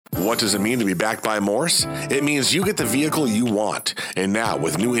What does it mean to be backed by Morse? It means you get the vehicle you want. And now,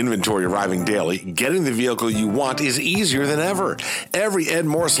 with new inventory arriving daily, getting the vehicle you want is easier than ever. Every Ed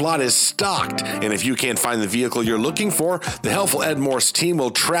Morse lot is stocked. And if you can't find the vehicle you're looking for, the helpful Ed Morse team will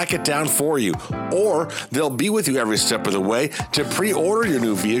track it down for you. Or they'll be with you every step of the way to pre-order your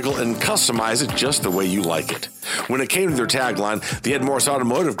new vehicle and customize it just the way you like it. When it came to their tagline, the Ed Morse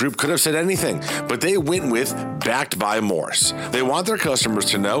Automotive Group could have said anything, but they went with backed by Morse. They want their customers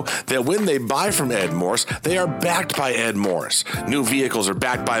to know that when they buy from Ed Morse, they are backed by Ed Morse. New vehicles are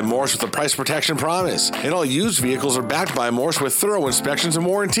backed by Morse with a price protection promise, and all used vehicles are backed by Morse with thorough inspections and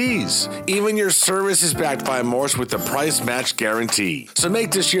warranties. Even your service is backed by Morse with the price match guarantee. So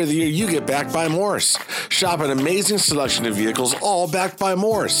make this year the year you get backed by Morse. Shop an amazing selection of vehicles, all backed by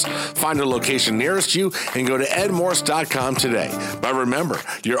Morse. Find a location nearest you and go to edmorse.com today. But remember,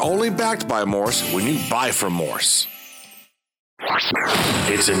 you're only backed by Morse when you buy from Morse.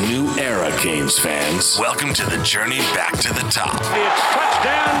 It's a new era, Canes fans. Welcome to the journey back to the top. It's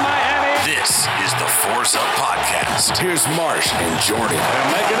touchdown, Miami. This is the Forza Podcast. Here's Marsh and Jordan.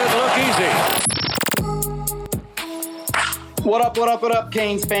 They're making it look easy. What up,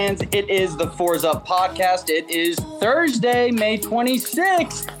 Canes fans? It is the Forza Podcast. It is Thursday, May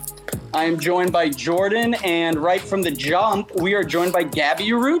 26th. I am joined by Jordan, and right from the jump, we are joined by Gabby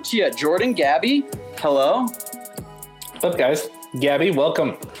Urrutia. Jordan, Gabby, hello. What's up, guys? Gabby,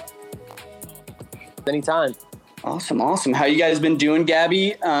 welcome. Anytime. Awesome. How you guys been doing,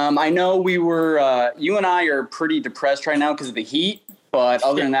 Gabby? I know we were, you and I are pretty depressed right now because of the heat, but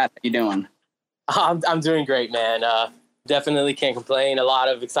other than that, how you doing? I'm doing great, man. Definitely can't complain. A lot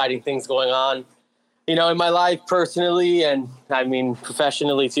of exciting things going on, in my life personally, and I mean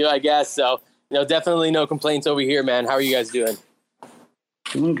professionally too, I guess. So, definitely no complaints over here, man. How are you guys doing?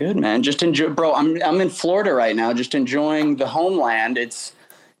 Doing good, man. Just enjoy, bro. I'm in Florida right now, just enjoying the homeland. It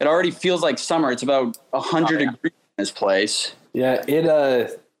already feels like summer. It's about 100 degrees in this place. Yeah,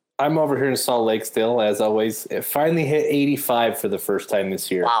 I'm over here in Salt Lake still, as always. It finally hit 85 for the first time this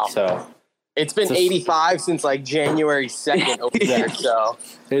year. Wow. So it's been 85 since like January 2nd over there. So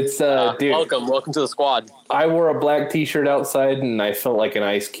it's dude, welcome to the squad. I wore a black t-shirt outside and I felt like an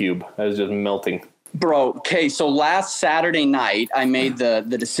ice cube. I was just melting. Bro, okay, so last Saturday night, I made the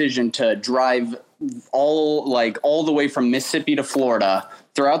decision to drive all the way from Mississippi to Florida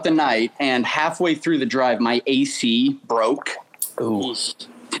throughout the night, and halfway through the drive, my AC broke. Ooh.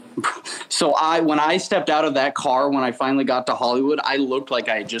 So when I stepped out of that car, when I finally got to Hollywood, I looked like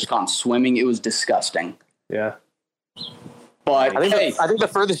I had just gone swimming. It was disgusting. Yeah. But I think the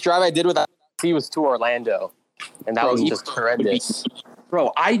furthest drive I did with AC was to Orlando, and that was just horrendous.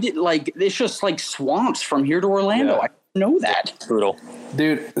 Bro, I did it's just like swamps from here to Orlando. Yeah. I didn't know that. Brutal.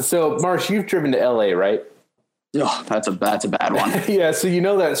 Dude, so Marsh, you've driven to LA, right? Oh, that's a bad one. Yeah, so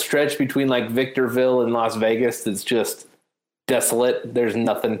that stretch between like Victorville and Las Vegas that's just desolate. There's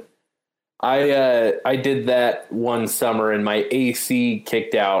nothing. I did that one summer and my AC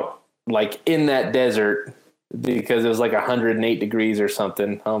kicked out like in that desert because it was like 108 degrees or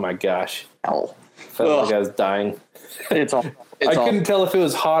something. Oh my gosh. Hell. Felt like I was dying. I couldn't tell if it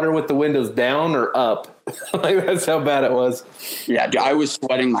was hotter with the windows down or up. Like that's how bad it was. Yeah, dude, I was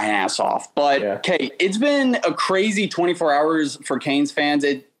sweating my ass off. But okay, it's been a crazy 24 hours for Canes fans.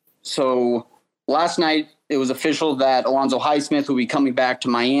 So last night it was official that Alonzo Highsmith will be coming back to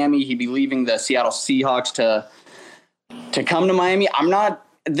Miami. He'd be leaving the Seattle Seahawks to come to Miami.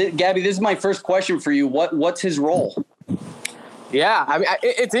 Gabby, this is my first question for you. What's his role? Yeah, I mean,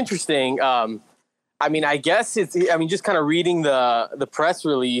 it's interesting. I guess just kind of reading the press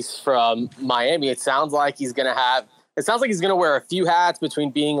release from Miami, it sounds like he's going to wear a few hats between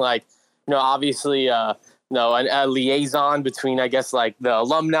being like, obviously, a liaison between, I guess, like the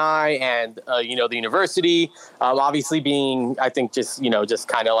alumni and, the university, obviously being, I think just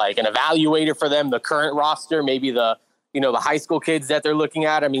kind of like an evaluator for them, the current roster, maybe the high school kids that they're looking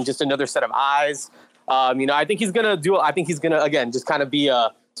at. I mean, just another set of eyes. I think he's going to, again, just kind of be a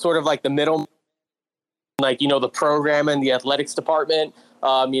sort of like the middle, like, the program and the athletics department.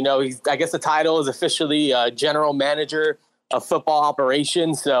 I guess the title is officially general manager of football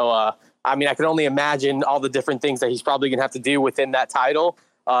operations. So, I could only imagine all the different things that he's probably going to have to do within that title.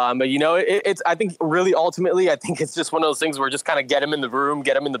 But, I think really ultimately, I think it's just one of those things where just kind of get him in the room,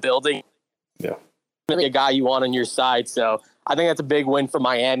 get him in the building. Yeah. A guy you want on your side. So I think that's a big win for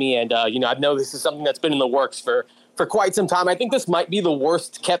Miami. And, I know this is something that's been in the works for quite some time. I think this might be the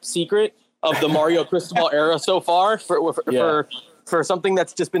worst kept secret of the Mario Cristobal era so far for something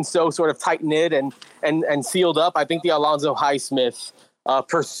that's just been so sort of tight knit and sealed up. I think the Alonzo Highsmith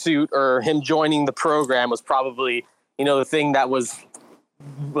pursuit or him joining the program was probably, the thing that was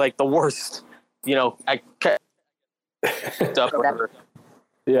like the worst, you know, stuff or whatever.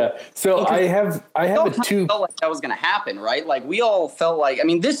 Yeah. So I have two. Felt like that was going to happen, right? Like we all felt like, I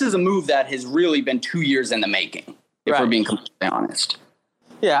mean, this is a move that has really been 2 years in the making, if we're being completely honest.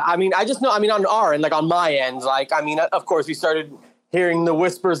 Yeah. I mean, I just know, I mean, on our end, like on my end, like, I mean, of course we started hearing the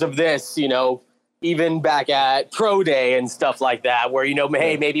whispers of this, you know, even back at Pro Day and stuff like that, where, you know,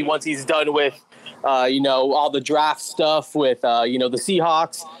 hey, maybe once he's done with, you know, all the draft stuff with, you know, the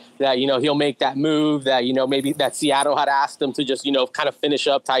Seahawks, that, you know, he'll make that move that, you know, maybe that Seattle had asked him to just, you know, kind of finish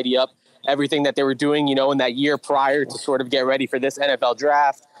up, tidy up everything that they were doing, you know, in that year prior to sort of get ready for this NFL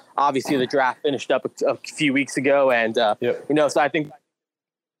draft. Obviously, the draft finished up a few weeks ago. And, you know, so I think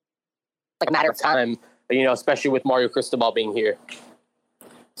like a matter of time, you know, especially with Mario Cristobal being here.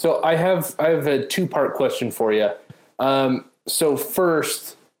 So I have a 2-part question for you. So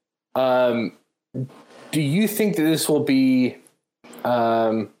first, do you think that this will be,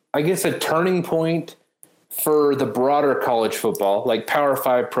 I guess, a turning point for the broader college football, like Power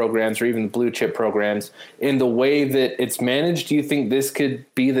 5 programs or even blue chip programs, in the way that it's managed? Do you think this could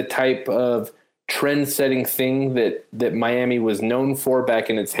be the type of trend-setting thing that Miami was known for back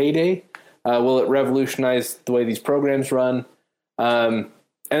in its heyday? Will it revolutionize the way these programs run? And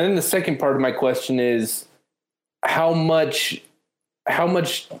then the second part of my question is, how much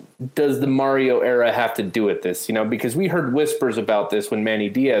does the Mario era have to do with this? You know, because we heard whispers about this when Manny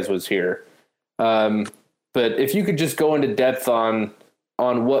Diaz was here. But if you could just go into depth on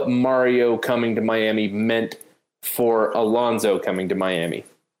what Mario coming to Miami meant for Alonzo coming to Miami.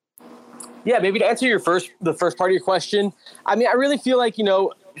 Yeah, maybe to answer the first part of your question, I mean, I really feel like, you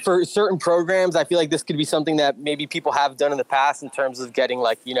know, for certain programs, I feel like this could be something that maybe people have done in the past in terms of getting,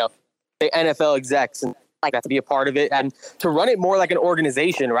 like, you know, the NFL execs and like that to be a part of it and to run it more like an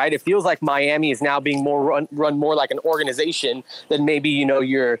organization, right? It feels like Miami is now being more run more like an organization than maybe, you know,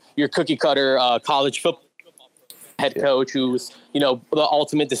 your cookie cutter college football head coach who's, you know, the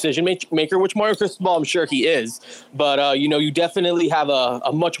ultimate decision maker, which Mario Cristobal, I'm sure he is. But, you know, you definitely have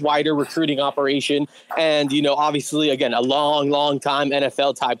a much wider recruiting operation. And, you know, obviously, again, a long time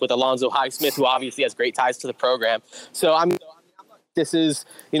NFL type with Alonzo Highsmith, who obviously has great ties to the program. So, I mean, this is,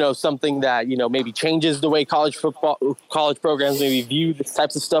 you know, something that, you know, maybe changes the way college programs maybe view these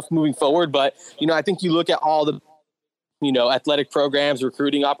types of stuff moving forward. But, you know, I think you look at all the, you know, athletic programs,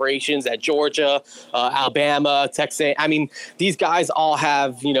 recruiting operations at Georgia, Alabama, Texas. I mean, these guys all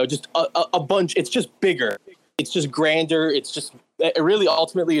have, you know, just a bunch. It's just bigger. It's just grander. It's just really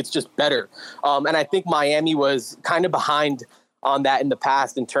ultimately it's just better. And I think Miami was kind of behind on that in the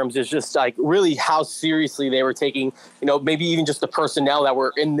past in terms of just like really how seriously they were taking, you know, maybe even just the personnel that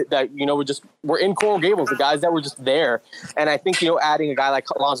were in that, you know, were in Coral Gables, the guys that were just there. And I think, you know, adding a guy like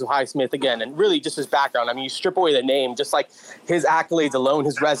Alonzo Highsmith again, and really just his background, I mean, you strip away the name, just like his accolades alone,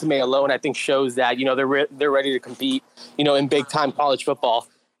 his resume alone, I think shows that, you know, they're ready to compete, you know, in big time college football.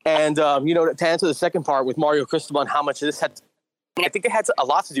 And, you know, to answer the second part with Mario Cristobal and how much this had, I think it had a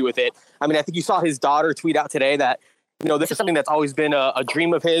lot to do with it. I mean, I think you saw his daughter tweet out today that, you know, this is something that's always been a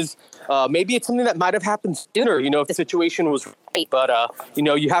dream of his. Maybe it's something that might have happened sooner, you know, if the situation was right. But, you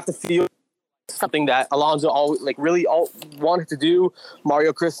know, you have to feel something that Alonzo always, like, really wanted to do.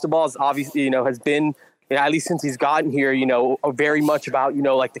 Mario Cristobal is obviously, you know, has been, you know, at least since he's gotten here, you know, very much about, you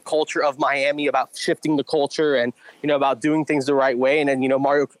know, like the culture of Miami, about shifting the culture and, you know, about doing things the right way. And then, you know,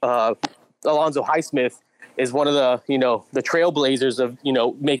 Alonzo Highsmith is one of the, you know, the trailblazers of, you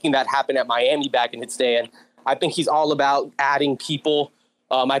know, making that happen at Miami back in its day. And I think he's all about adding people.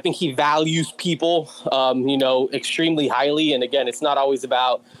 I think he values people, you know, extremely highly. And again, it's not always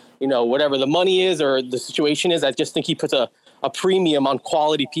about, you know, whatever the money is or the situation is. I just think he puts a premium on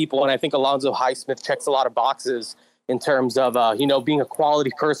quality people. And I think Alonzo Highsmith checks a lot of boxes in terms of, you know, being a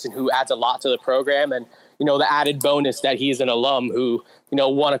quality person who adds a lot to the program. And, you know, the added bonus that he's an alum who, you know,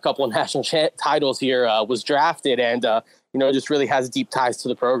 won a couple of national titles here, was drafted and, you know, just really has deep ties to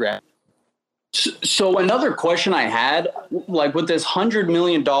the program. So another question I had, like with this $100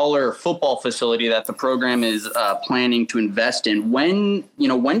 million football facility that the program is planning to invest in, when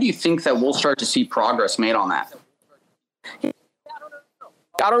do you think that we'll start to see progress made on that?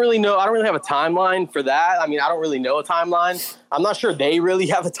 I don't really know. I don't really have a timeline for that. I mean, I don't really know a timeline. I'm not sure they really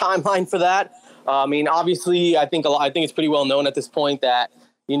have a timeline for that. I mean, obviously, I think it's pretty well known at this point that,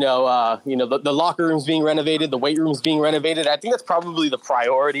 you know, the locker room's being renovated, the weight room's being renovated. I think that's probably the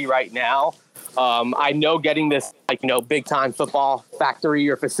priority right now. I know getting this, like, you know, big time football factory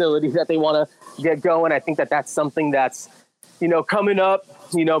or facility that they want to get going. I think that's something that's, you know, coming up,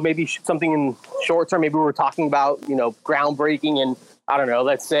 you know, maybe something in short term. Maybe we're talking about, you know, groundbreaking in I don't know,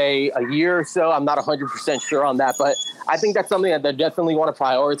 let's say a year or so. I'm not 100% sure on that, but I think that's something that they definitely want to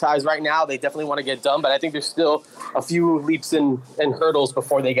prioritize right now. They definitely want to get done, but I think there's still a few leaps and hurdles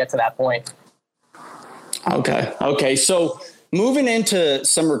before they get to that point. Okay. So moving into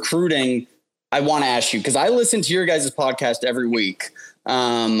some recruiting, I want to ask you, because I listen to your guys' podcast every week.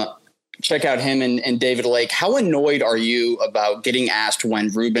 Check out him and David Lake. How annoyed are you about getting asked when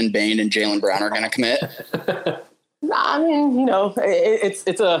Ruben Bain and Jaylen Brown are going to commit? I mean, I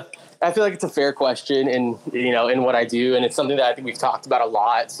feel like it's a fair question in what I do. And it's something that I think we've talked about a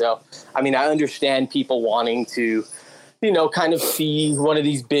lot. So, I mean, I understand people wanting to, kind of see one of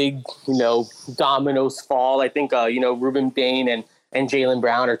these big, dominoes fall. I think, Ruben Bain and Jaylen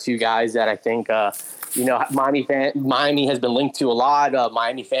Brown are two guys that I think, Miami has been linked to a lot.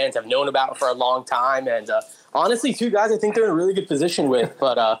 Miami fans have known about for a long time. And honestly, two guys I think they're in a really good position with.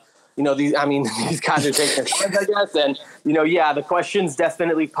 But, these guys are taking turns, I guess. And, the questions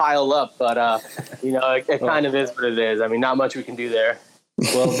definitely pile up. But, it kind of is what it is. I mean, not much we can do there.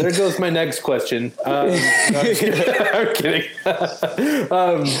 Well, there goes my next question. I'm kidding.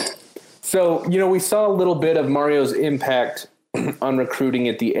 So, we saw a little bit of Mario's impact on recruiting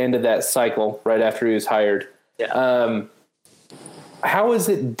at the end of that cycle, right after he was hired. Yeah. How is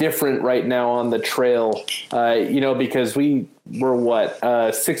it different right now on the trail? Because we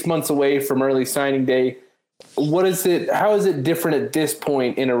were 6 months away from early signing day. How is it different at this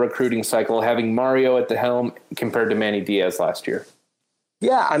point in a recruiting cycle, having Mario at the helm compared to Manny Diaz last year?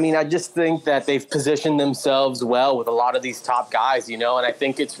 Yeah, I mean, I just think that they've positioned themselves well with a lot of these top guys, and I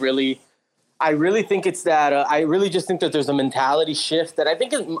think it's really – I really think it's that I really just think that there's a mentality shift that I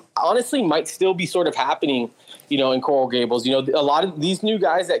think is honestly might still be sort of happening, in Coral Gables. A lot of these new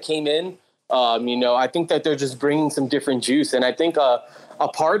guys that came in, I think that they're just bringing some different juice. And I think a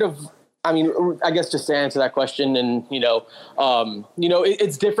part of, I guess just to answer that question and,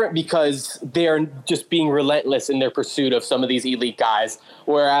 it's different because they're just being relentless in their pursuit of some of these elite guys.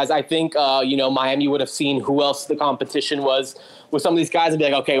 Whereas I think, Miami would have seen who else the competition was with some of these guys and be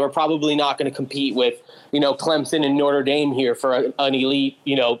like, okay, we're probably not going to compete with, Clemson and Notre Dame here for an elite,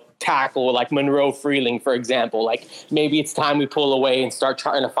 tackle like Monroe Freeling, for example. Like maybe it's time we pull away and start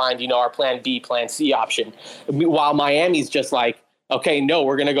trying to find, our plan B, plan C option. While Miami's just like, okay, no,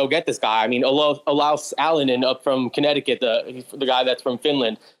 we're going to go get this guy. I mean, Olaus Alanen up from Connecticut, the guy that's from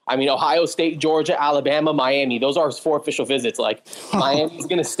Finland. I mean, Ohio State, Georgia, Alabama, Miami. Those are his 4 official visits. Like Miami's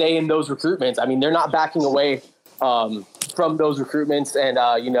going to stay in those recruitments. I mean, they're not backing away from those recruitments. And,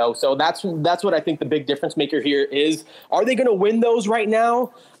 so that's what I think the big difference maker here is. Are they going to win those right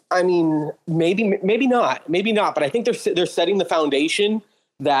now? I mean, maybe not. But I think they're setting the foundation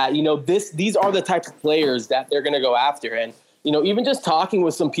that, these are the types of players that they're going to go after. And, even just talking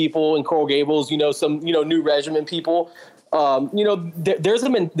with some people in Coral Gables, some, new regiment people, there's a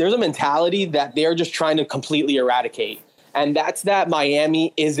mentality that they're just trying to completely eradicate. And that's that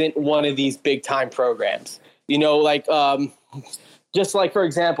Miami isn't one of these big time programs, just like, for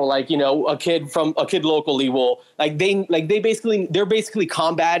example, a kid locally will they're basically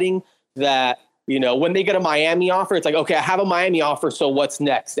combating that. When they get a Miami offer, it's like, okay, I have a Miami offer, so what's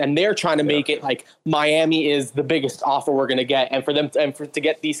next? And they're trying to make it like Miami is the biggest offer we're going to get. And to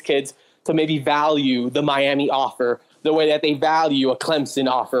get these kids to maybe value the Miami offer the way that they value a Clemson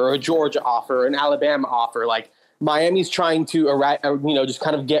offer or a Georgia offer, or an Alabama offer. Like Miami's trying to, just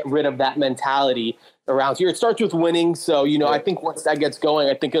kind of get rid of that mentality around here. It starts with winning. So, I think once that gets going,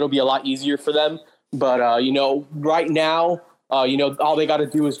 I think it'll be a lot easier for them. But, right now, all they got to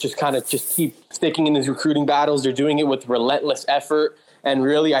do is just keep sticking in these recruiting battles. They're doing it with relentless effort. And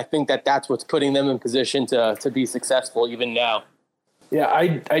really, I think that that's what's putting them in position to be successful even now. Yeah,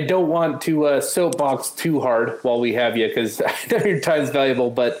 I don't want to soapbox too hard while we have you, because I know your time's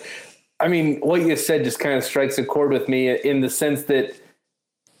valuable. But, I mean, what you said just kind of strikes a chord with me in the sense that,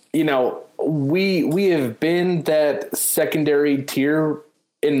 we have been that secondary tier,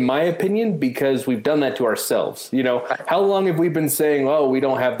 in my opinion, because we've done that to ourselves. How long have we been saying, oh, we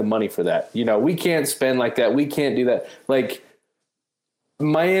don't have the money for that? We can't spend like that. We can't do that. Like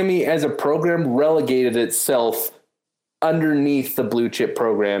Miami as a program relegated itself underneath the blue chip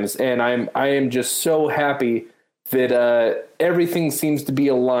programs. And I am just so happy that everything seems to be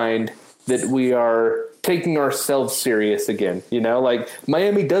aligned, that we are taking ourselves serious again. Like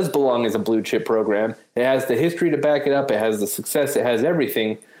Miami does belong as a blue chip program. It has the history to back it up. It has the success. It has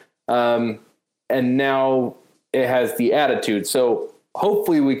everything. And now it has the attitude. So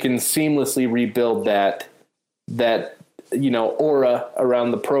hopefully we can seamlessly rebuild that aura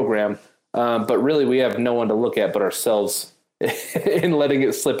around the program. But really we have no one to look at but ourselves in letting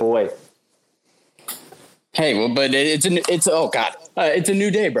it slip away. Hey, well, but it's a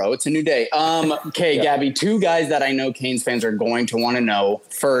new day, bro. It's a new day. Okay, yeah. Gabby, two guys that I know Canes fans are going to want to know.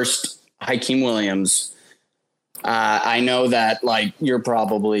 First, Hakeem Williams. I know that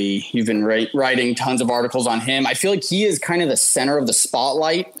you've been writing tons of articles on him. I feel like he is kind of the center of the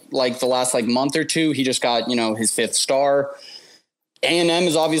spotlight. The last month or two, he just got his 5th star. A&M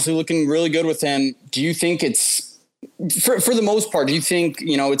is obviously looking really good with him. Do you think it's for the most part? Do you think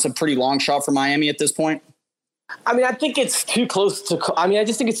it's a pretty long shot for Miami at this point? I mean, I think it's too close to. I mean, I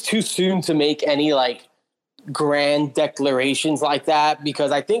just think it's too soon to make any grand declarations like that,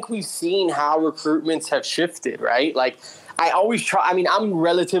 because I think we've seen how recruitments have shifted, right? I always try. I mean, I'm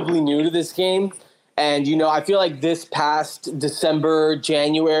relatively new to this game, and I feel like this past December,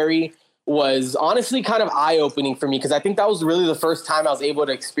 January was honestly kind of eye-opening for me, because I think that was really the first time I was able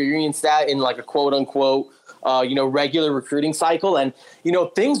to experience that in a quote unquote, regular recruiting cycle, and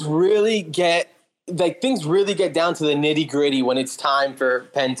things really get down to the nitty gritty when it's time for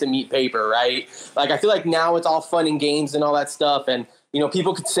pen to meet paper, right? I feel like now it's all fun and games and all that stuff. And,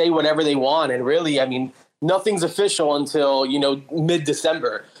 people could say whatever they want. And really, I mean, nothing's official until,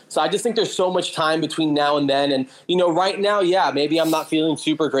 mid-December. So I just think there's so much time between now and then. And, right now, yeah, maybe I'm not feeling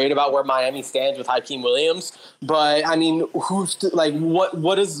super great about where Miami stands with Hakeem Williams. But I mean, what do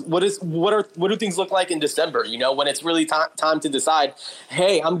things look like in December? When it's really time to decide,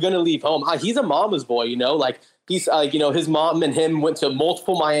 hey, I'm going to leave home. He's a mama's boy, He's, his mom and him went to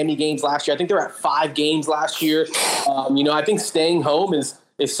multiple Miami games last year. I think they were at 5 games last year. I think staying home is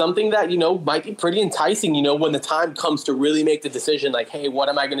something that, might be pretty enticing, when the time comes to really make the decision, hey, what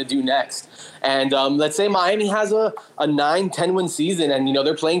am I going to do next? And let's say Miami has a 9-10 win season and,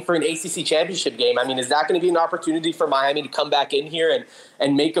 they're playing for an ACC championship game. I mean, is that going to be an opportunity for Miami to come back in here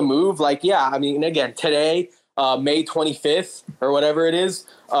and make a move? Yeah, I mean, again, today, May 25th or whatever it is,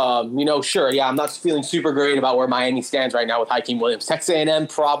 sure. Yeah, I'm not feeling super great about where Miami stands right now with Hakeem Williams. Texas A&M,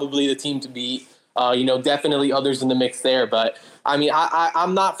 probably the team to beat. Definitely others in the mix there. But I mean,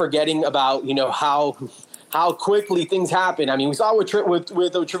 I'm not forgetting about, how quickly things happen. I mean, we saw with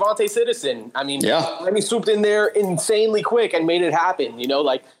Trevante Citizen. I mean, yeah. Miami swooped in there insanely quick and made it happen.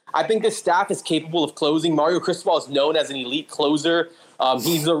 I think this staff is capable of closing. Mario Cristobal is known as an elite closer.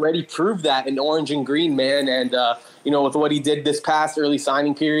 He's already proved that in orange and green, man. And, with what he did this past early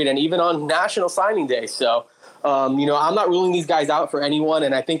signing period and even on National Signing Day. So, I'm not ruling these guys out for anyone.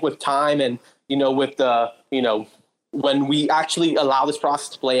 And I think with time and, with the, when we actually allow this process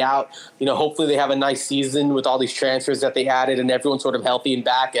to play out, hopefully they have a nice season with all these transfers that they added and everyone's sort of healthy and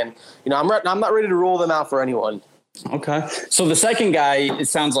back. And, I'm not ready to rule them out for anyone. Okay. So the second guy, it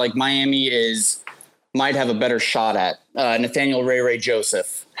sounds like Miami might have a better shot at Nathaniel Ray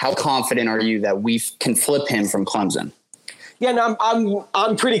Joseph. How confident are you that we can flip him from Clemson? Yeah, no,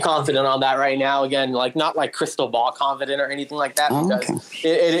 I'm pretty confident on that right now. Again, not crystal ball confident or anything like that, because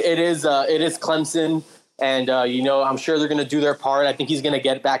it is Clemson, and I'm sure they're going to do their part. I think he's going to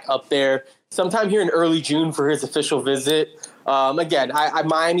get back up there sometime here in early June for his official visit. Again,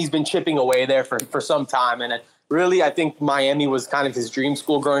 Miami's been chipping away there for some time, and really, I think Miami was kind of his dream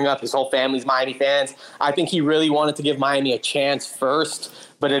school growing up. His whole family's Miami fans. I think he really wanted to give Miami a chance first,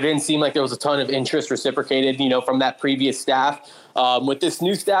 but it didn't seem like there was a ton of interest reciprocated, from that previous staff. With this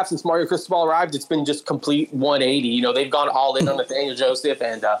new staff, since Mario Cristobal arrived, it's been just complete 180. They've gone all in on Nathaniel Joseph,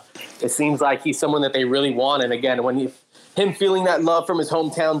 and it seems like he's someone that they really want. And again, when him feeling that love from his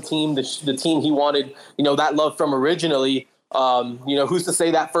hometown team, the team he wanted, that love from originally, who's to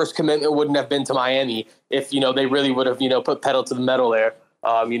say that first commitment wouldn't have been to Miami if, they really would have, put pedal to the metal there,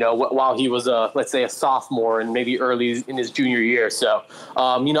 while he was, let's say, a sophomore and maybe early in his junior year. So,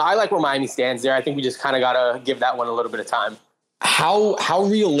 I like where Miami stands there. I think we just kind of got to give that one a little bit of time. How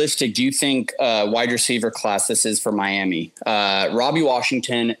realistic do you think wide receiver class this is for Miami? Robbie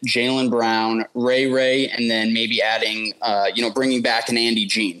Washington, Jaylen Brown, Ray, and then maybe adding, bringing back an Andy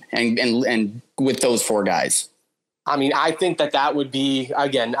Jean and with those 4 guys. I mean, I think that would be,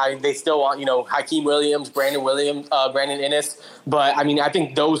 again, they still want, Hakeem Williams, Brandon Inniss. But, I mean, I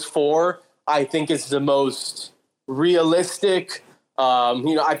think those 4, I think is the most realistic.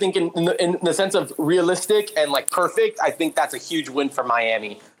 I think in the sense of realistic and perfect, I think that's a huge win for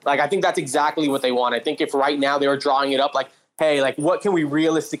Miami. I think that's exactly what they want. I think if right now they were drawing it up hey, what can we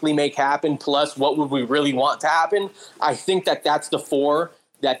realistically make happen? Plus, what would we really want to happen? I think that's the 4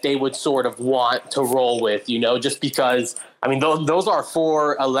 that they would sort of want to roll with, just because, I mean, those are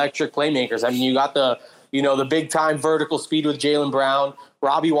 4 electric playmakers. I mean, you got the big time vertical speed with Jaylen Brown.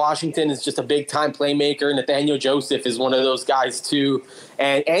 Robbie Washington is just a big time playmaker. Nathaniel Joseph is one of those guys too.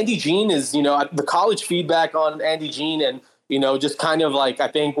 And Andy Jean is, the college feedback on Andy Jean and, just kind of like, I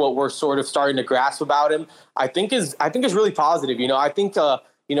think what we're sort of starting to grasp about him, I think is really positive. I think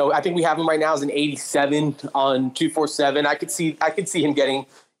we have him right now as an 87 on 247. I could see him getting,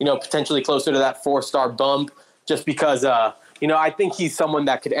 potentially closer to that 4-star bump just because, I think he's someone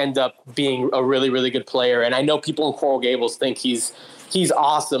that could end up being a really, really good player. And I know people in Coral Gables think he's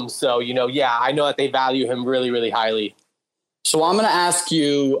awesome. So, I know that they value him really, really highly. So I'm going to ask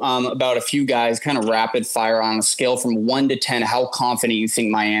you about a few guys, kind of rapid fire on a scale from 1 to 10, how confident you think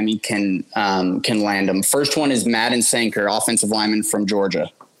Miami can land them. First one is Madden Sanker, offensive lineman from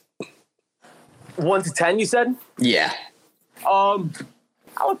Georgia. 1 to 10, you said? Yeah. I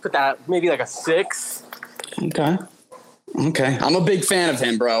would put that maybe like a 6. Okay. I'm a big fan of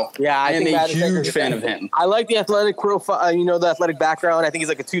him, bro. Yeah, I am think a huge fan of him. I like the athletic profile, the athletic background. I think he's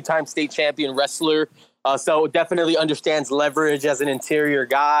like a 2-time state champion wrestler. So definitely understands leverage as an interior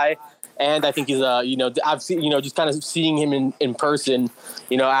guy. And I think he's, I've seen, just kind of seeing him in person,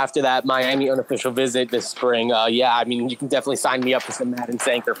 after that Miami unofficial visit this spring. You can definitely sign me up for some Madden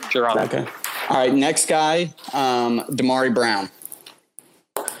Sanker for sure. Okay. All right. Next guy, Damari Brown.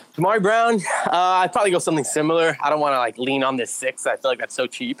 Damari Brown, I'd probably go something similar. I don't want to lean on this 6. I feel like that's so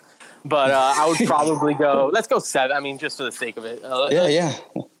cheap. But I would probably let's go 7. Just for the sake of it. Yeah.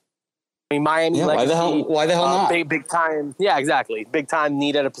 Miami. Yeah, legacy, why the hell not? Big time. Yeah, exactly. Big time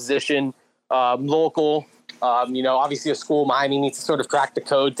need at a position. Local. Obviously a school Miami needs to sort of crack the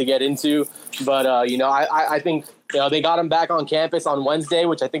code to get into. But I think they got him back on campus on Wednesday,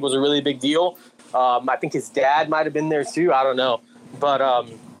 which I think was a really big deal. I think his dad might have been there too. I don't know, but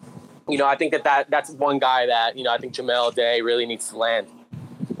I think that's one guy that I think Jamel Day really needs to land.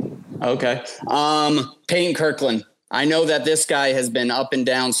 Okay. Peyton Kirkland. I know that this guy has been up and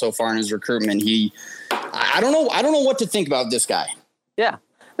down so far in his recruitment. I don't know what to think about this guy. Yeah.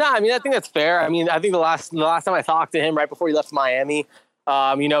 No, I think that's fair. I think the last time I talked to him right before he left Miami,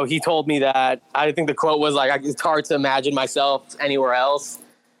 he told me that, I think the quote was it's hard to imagine myself anywhere else.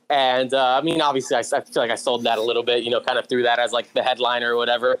 And obviously I feel like I sold that a little bit, kind of threw that as the headliner or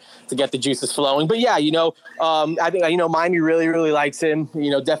whatever to get the juices flowing. But yeah, I think, Miami really, really likes him.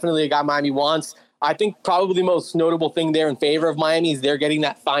 Definitely a guy Miami wants. I think probably the most notable thing there in favor of Miami is they're getting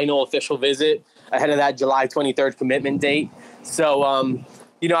that final official visit ahead of that July 23rd commitment date. So,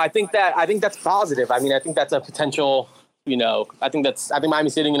 I think that's positive. I think that's a potential, I think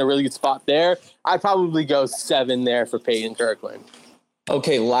Miami's sitting in a really good spot there. I'd probably go 7 there for Peyton Kirkland.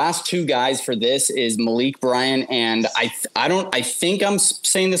 Okay. Last 2 guys for this is Malik Bryant. And I think I'm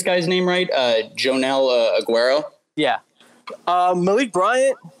saying this guy's name right. Jonel Aguero. Yeah. Malik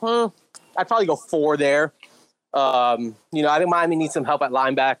Bryant. I'd probably go 4 there. I think Miami needs some help at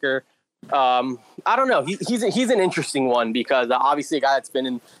linebacker. I don't know. He's an interesting one because obviously a guy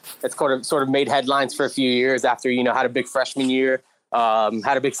that's sort of made headlines for a few years after, had a big freshman year,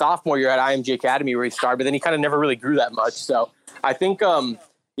 had a big sophomore year at IMG Academy where he started, but then he kind of never really grew that much. So I think, I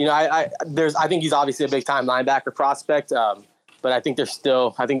think he's obviously a big time linebacker prospect. But I think there's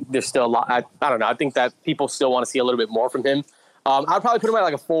still a lot. I don't know. I think that people still want to see a little bit more from him. I'd probably put him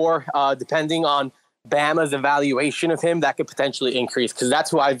at a 4, depending on Bama's evaluation of him. That could potentially increase because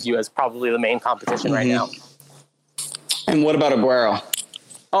that's who I view as probably the main competition right now. And what about Aguero?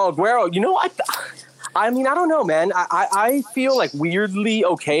 Oh, Aguero, I don't know, man. I feel weirdly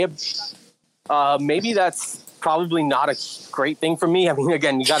okay. Maybe that's probably not a great thing for me.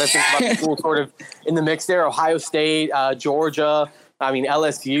 Again, you got to think about the schools sort of in the mix there. Ohio State, Georgia,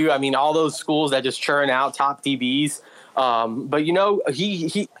 LSU. All those schools that just churn out top DBs. But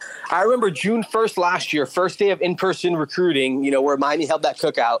I remember June 1st last year, first day of in-person recruiting, where Miami held that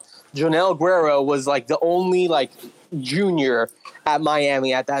cookout. Jonel Aguero was the only junior at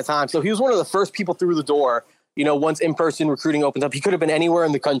Miami at that time. So he was one of the first people through the door, once in-person recruiting opened up. He could have been anywhere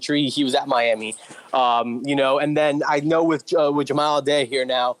in the country. He was at Miami, and then I know with Jamal Day here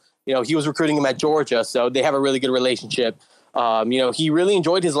now, he was recruiting him at Georgia. So they have a really good relationship. He really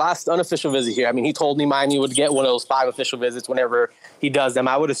enjoyed his last unofficial visit here. He told me Miami would get one of those 5 official visits whenever he does them.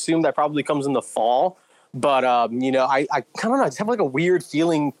 I would assume that probably comes in the fall, but, I don't know. I just have a weird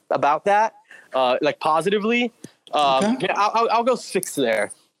feeling about that, positively. Okay. Yeah, I'll go 6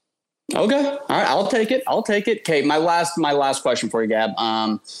 there. Okay. All right. I'll take it. Okay. My last question for you, Gab.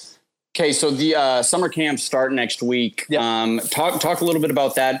 Okay. So the summer camps start next week. Yep. Talk a little bit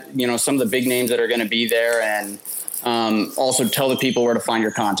about that. Some of the big names that are going to be there and, also tell the people where to find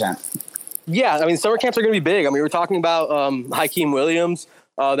your content. Yeah, summer camps are going to be big. We're talking about Hakeem Williams,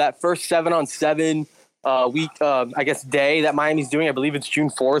 that first 7-on-7 I guess, day that Miami's doing. I believe it's June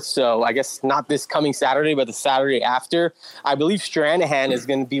 4th. So I guess not this coming Saturday, but the Saturday after. I believe Stranahan is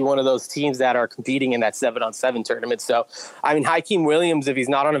going to be one of those teams that are competing in that 7-on-7 tournament. So, I mean, Hakeem Williams, if he's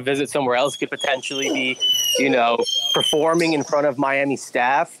not on a visit somewhere else, could potentially be, performing in front of Miami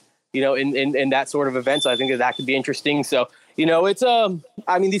staff, in that sort of event. So I think that could be interesting. So, it's,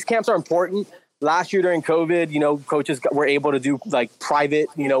 these camps are important. Last year during COVID, coaches were able to do like private,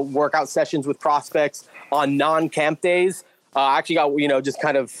 workout sessions with prospects on non-camp days. I actually got, just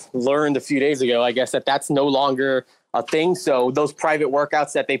kind of learned a few days ago, I guess, that's no longer a thing. So those private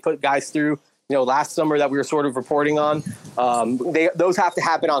workouts that they put guys through, last summer that we were sort of reporting on, those have to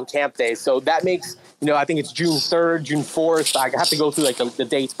happen on camp days. So that makes, I think it's June 3rd, June 4th. I have to go through like the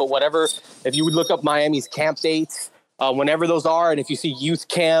dates, but whatever, if you would look up Miami's camp dates, whenever those are, and if you see youth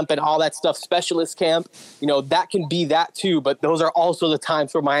camp and all that stuff, specialist camp, that can be that too. But those are also the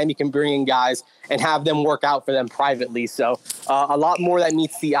times where Miami can bring in guys and have them work out for them privately. So a lot more that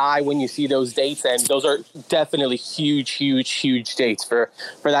meets the eye when you see those dates. And those are definitely huge, huge, huge dates for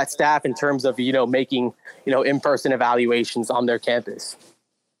that staff in terms of, making, in-person evaluations on their campus.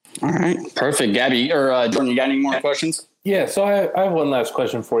 All right. Perfect. Gabby or Jordan, you got any more questions? Yeah. So I have one last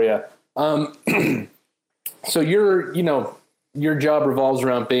question for you. So your job revolves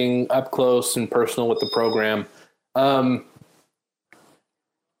around being up close and personal with the program.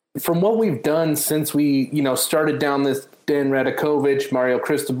 From what we've done since we, started down this Dan Radakovich, Mario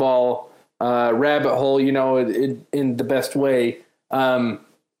Cristobal rabbit hole, in the best way,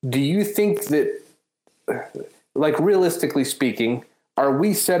 do you think that, like, realistically speaking, are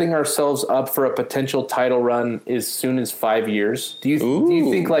we setting ourselves up for a potential title run as soon as 5 years? Do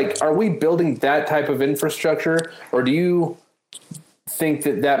you think, like, are we building that type of infrastructure, or do you think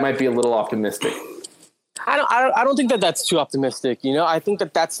that might be a little optimistic? I don't think that's too optimistic. I think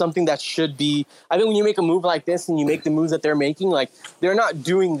that's something that should be. I think when you make a move like this and you make the moves that they're making, like, they're not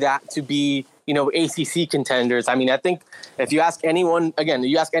doing that to be, ACC contenders. I mean, I think if you ask anyone in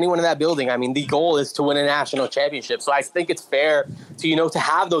that building, I mean, the goal is to win a national championship. So I think it's fair to, to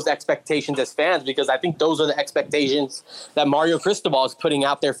have those expectations as fans, because I think those are the expectations that Mario Cristobal is putting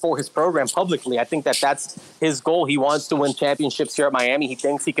out there for his program publicly. I think that's his goal. He wants to win championships here at Miami. He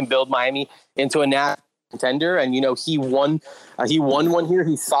thinks he can build Miami into a national contender, and he won one here.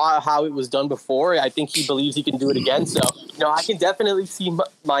 He saw how it was done before. I think he believes he can do it again. So I can definitely see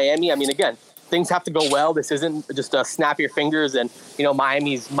Miami. I mean, again, things have to go well. This isn't just a snap your fingers and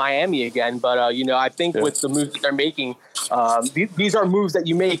Miami's Miami again. But I think with the moves that they're making, these are moves that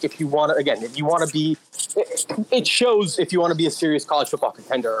you make if you want to be. It shows if you want to be a serious college football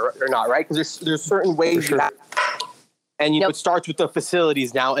contender or not, right? Because there's certain ways. Sure. And it starts with the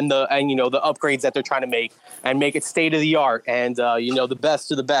facilities now and the upgrades that they're trying to make and make it state of the art and the best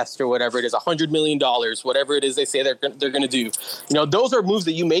of the best or whatever it is, $100 million, whatever it is they say they're going to do. Those are moves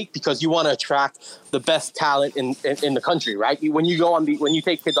that you make because you want to attract the best talent in the country, right? When you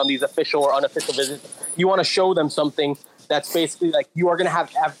take kids on these official or unofficial visits, you want to show them something that's basically like you are going to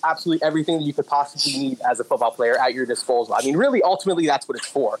have absolutely everything that you could possibly need as a football player at your disposal. I mean, really, ultimately, that's what it's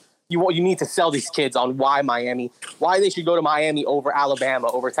for. You need to sell these kids on why they should go to Miami over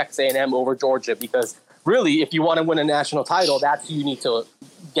Alabama, over Texas A&M, over Georgia, because really, if you want to win a national title, that's who you need to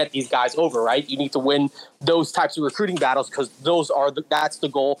get these guys over, right? You need to win those types of recruiting battles because that's the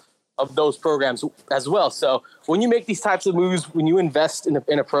goal of those programs as well. So when you make these types of moves, when you invest in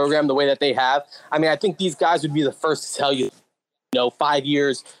a program the way that they have, I mean, I think these guys would be the first to tell you, 5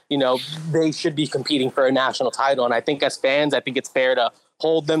 years, they should be competing for a national title. And I think as fans, I think it's fair to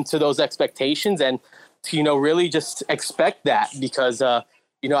hold them to those expectations and to, really just expect that because,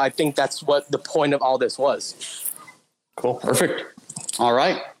 I think that's what the point of all this was. Cool. Perfect. All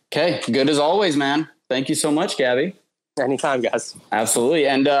right. Okay. Good as always, man. Thank you so much, Gabby. Anytime, guys. Absolutely.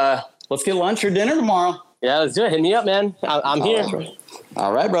 And let's get lunch or dinner tomorrow. Yeah, let's do it. Hit me up, man. I'm here.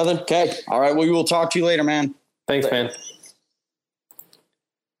 All right, brother. Okay. All right. We will talk to you later, man. Thanks, man.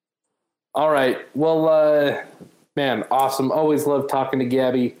 All right. Well, man, awesome. Always love talking to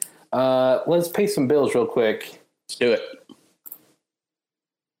Gabby. Let's pay some bills real quick. Let's do it.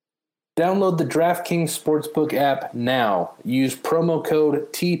 Download the DraftKings Sportsbook app now. Use promo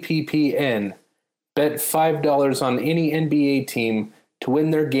code TPPN. Bet $5 on any NBA team to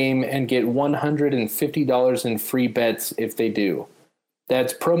win their game and get $150 in free bets if they do.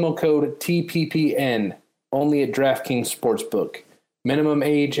 That's promo code TPPN, only at DraftKings Sportsbook. Minimum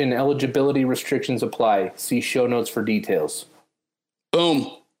age and eligibility restrictions apply. See show notes for details. Boom.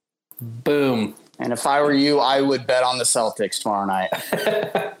 Boom. And if I were you, I would bet on the Celtics tomorrow night.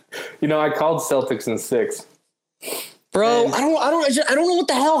 I called Celtics in 6. Bro, I don't know what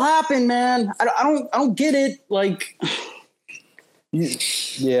the hell happened, man. I don't get it. Like,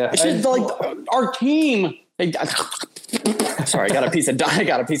 yeah, it's just like our team. Sorry, I got a piece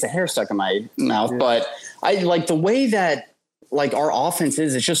of hair stuck in my mouth. Yeah. But I like the way that like our offense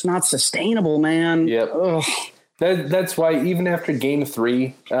is. It's just not sustainable, man. Yep. That's why even after Game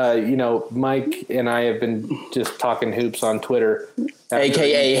 3, Mike and I have been just talking hoops on Twitter,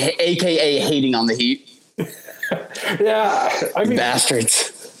 aka hating on the Heat. Yeah, I mean,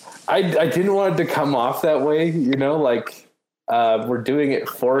 bastards. I didn't want it to come off that way, we're doing it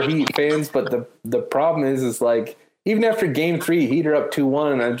for Heat fans, but the problem is like even after Game 3, Heat are up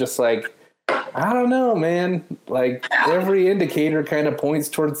 2-1, and I'm just like, I don't know, man. Like every indicator kind of points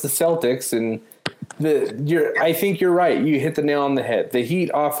towards the Celtics, and I think you're right. You hit the nail on the head. The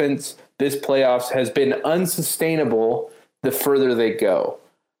Heat offense this playoffs has been unsustainable the further they go,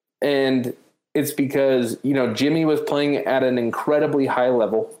 and it's because, Jimmy was playing at an incredibly high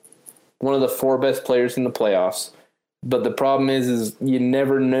level, one of the 4 best players in the playoffs. But the problem is you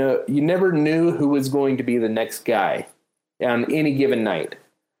never knew who was going to be the next guy on any given night.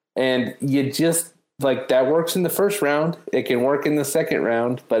 And you just like that works in the first round. It can work in the second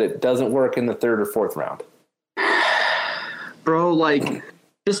round, but it doesn't work in the third or fourth round. Bro, like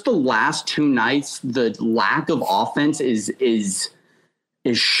just the last 2 nights, the lack of offense is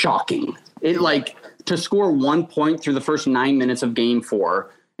shocking. It like to score 1 point through the first 9 minutes of Game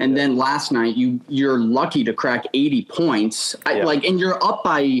 4, and then last night you're lucky to crack 80 points. And you're up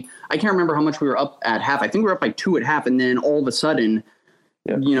by I can't remember how much we were up at half. I think we were up by 2 at half, and then all of a sudden,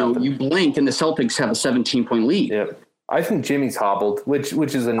 you blink and the Celtics have a 17-point lead. Yep. I think Jimmy's hobbled, which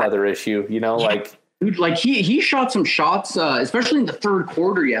is another issue. Like he shot some shots, especially in the third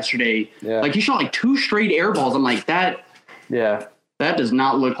quarter yesterday. Yeah. Like he shot like 2 straight air balls. I'm like that. Yeah. That does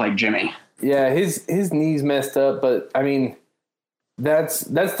not look like Jimmy. Yeah, his knee's messed up, but I mean, that's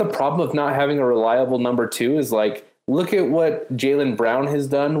the problem of not having a reliable number 2 is like, look at what Jaylen Brown has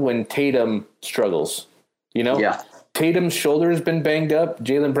done when Tatum struggles. Yeah. Tatum's shoulder has been banged up.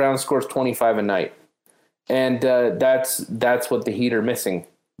 Jaylen Brown scores 25 a night, and that's what the Heat are missing.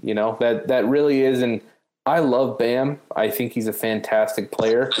 That really is. And I love Bam. I think he's a fantastic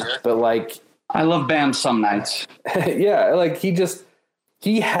player, but like I love Bam some nights. Yeah, like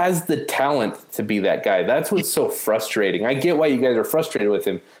he has the talent to be that guy. That's what's so frustrating. I get why you guys are frustrated with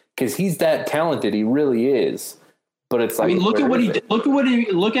him because he's that talented. He really is. But it's like, look at what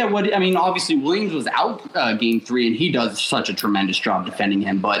I mean, obviously Williams was out Game 3 and he does such a tremendous job defending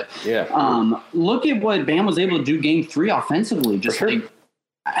him. But look at what Bam was able to do Game 3 offensively. Just sure.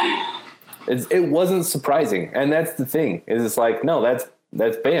 It wasn't surprising. And that's the thing is it's like, no,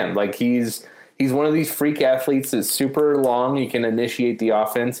 that's Bam. Like he's one of these freak athletes that's super long. He can initiate the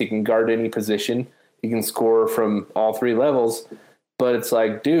offense. He can guard any position. He can score from all 3 levels. But it's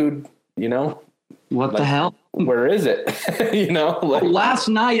like, dude, what the hell? Where is it? Last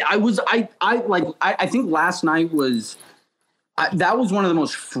night I think last night was that was one of the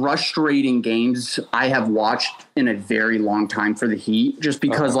most frustrating games I have watched in a very long time for the Heat, just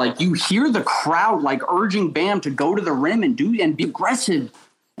because like you hear the crowd like urging Bam to go to the rim and be aggressive.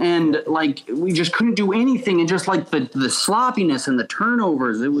 And like, we just couldn't do anything. And just like the sloppiness and the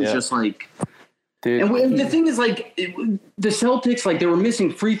turnovers, it was just like, dude. And the thing is like the Celtics, like they were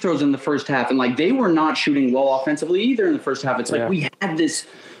missing free throws in the first half, and like they were not shooting well offensively either in the first half. It's like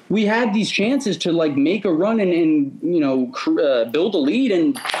we had these chances to like make a run and build a lead,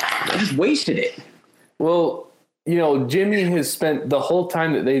 and just wasted it. Well, Jimmy has spent the whole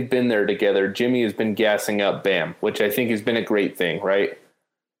time that they've been there together. Jimmy has been gassing up Bam, which I think has been a great thing, right?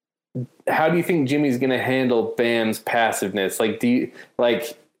 How do you think Jimmy's going to handle Bam's passiveness? Like, do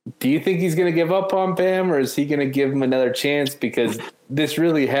you think he's going to give up on Bam, or is he going to give him another chance? Because this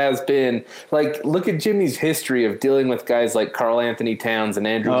really has been like, look at Jimmy's history of dealing with guys like Karl Anthony Towns and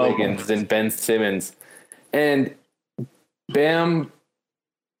Andrew Wiggins and Ben Simmons. And Bam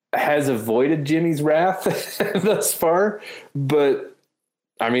has avoided Jimmy's wrath thus far. But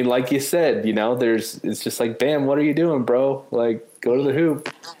I mean, like you said, it's just like, Bam, what are you doing, bro? Like, go to the hoop,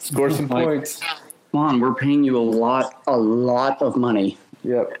 score some points. Come on, we're paying you a lot of money.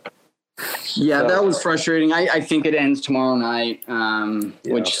 Yep. Yeah, so that was frustrating. I think it ends tomorrow night,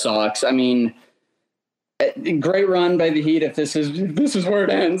 which sucks. I mean, great run by the Heat if this is where it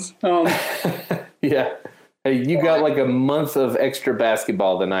ends. Yeah. Hey, you got like a month of extra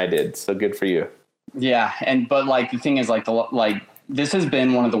basketball than I did, so good for you. Yeah, but like the thing is like this has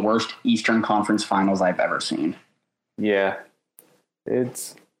been one of the worst Eastern Conference Finals I've ever seen. Yeah.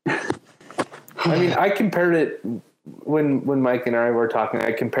 It's I mean, I compared it when Mike and I were talking,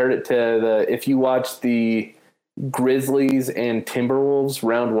 I compared it to if you watch the Grizzlies and Timberwolves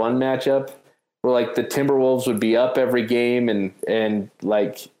round 1 matchup, where like the Timberwolves would be up every game and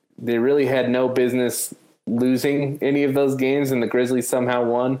like they really had no business losing any of those games, and the Grizzlies somehow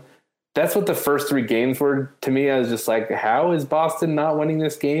won. That's what the first 3 games were to me. I was just like, how is Boston not winning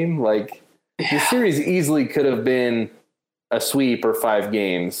this game? Like, the series easily could have been a sweep or 5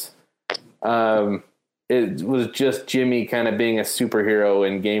 games. It was just Jimmy kind of being a superhero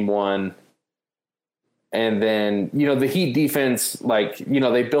in game 1. And then, the Heat defense, like,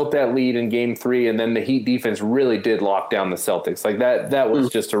 they built that lead in game 3, and then the Heat defense really did lock down the Celtics. Like that was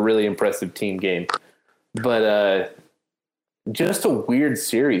just a really impressive team game. But just a weird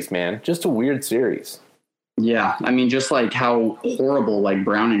series, man. Just a weird series. Yeah, I mean, just like how horrible like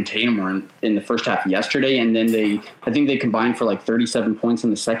Brown and Tatum were in the first half yesterday, and then I think they combined for like 37 points in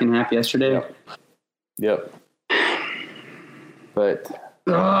the second half yesterday. Yep. But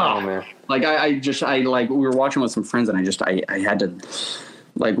oh man, like I like we were watching with some friends, and I had to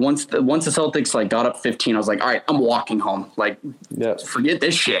like once the Celtics like got up 15, I was like, all right, I'm walking home. Like, forget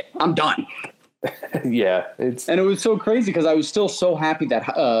this shit, I'm done. Yeah, and it was so crazy because I was still so happy that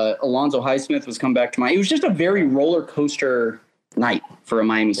Alonzo Highsmith was come back to Miami. It was just a very roller coaster night for a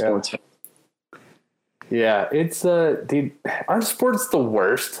Miami sports fan. Yeah, it's dude, our sport's the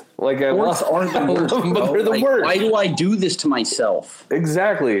worst. Like sports are the worst, but they're the worst. Why do I do this to myself?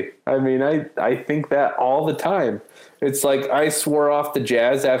 Exactly. I mean, I think that all the time. It's like I swore off the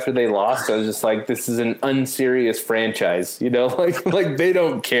Jazz after they lost. I was just like, this is an unserious franchise, like they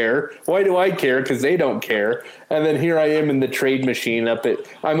don't care. Why do I care? Because they don't care. And then here I am in the trade machine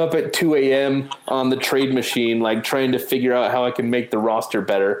I'm up at 2 a.m. on the trade machine, like trying to figure out how I can make the roster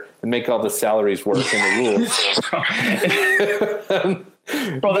better and make all the salaries work in the rules.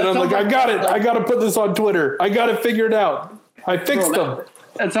 Bro, and I'm like, I got it. I got to put this on Twitter. I got to figure it out. I fixed them.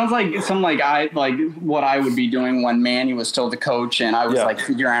 It sounds like what I would be doing when Manny was still the coach, and I was like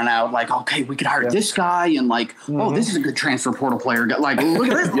figuring out like, okay, we could hire this guy, and like, oh, this is a good transfer portal player. Like, look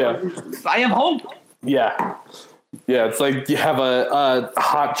at this. I have hope. Yeah. Yeah. It's like you have a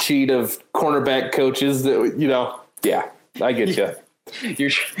hot sheet of cornerback coaches that, yeah, I get you.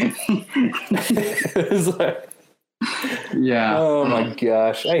 It's like, yeah. Oh my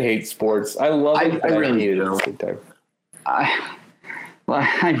gosh. I hate sports. I love it. I really hate it at the same time.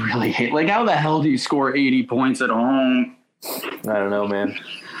 I really hate, like, how the hell do you score 80 points at home? I don't know, man.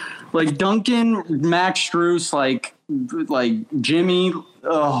 Like Duncan, Max Strus, like Jimmy.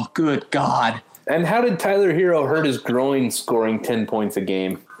 Oh, good God. And how did Tyler Hero hurt his groin scoring 10 points a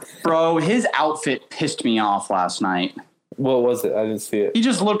game? Bro, his outfit pissed me off last night. What was it? I didn't see it. He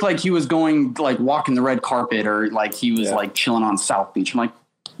just looked like he was going, like, walking the red carpet, or like he was like chilling on South Beach. I'm like,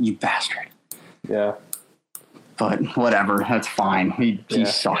 you bastard. Yeah. But whatever, that's fine. He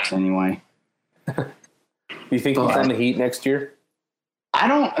sucks anyway. You think he's on the Heat next year?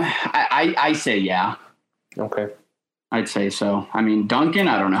 I say yeah. Okay. I'd say so. I mean, Duncan,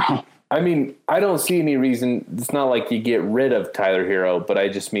 I don't know. I mean, I don't see any reason. It's not like you get rid of Tyler Hero, but I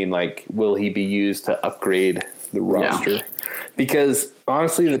just mean, like, will he be used to upgrade the roster? Yeah. Because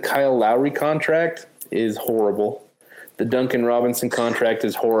honestly, the Kyle Lowry contract is horrible. The Duncan Robinson contract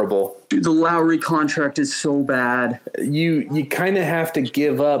is horrible. Dude, the Lowry contract is so bad. You kind of have to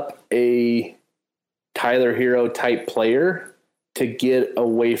give up a Tyler Hero type player to get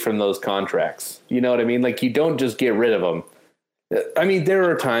away from those contracts. You know what I mean? Like, you don't just get rid of them. I mean, there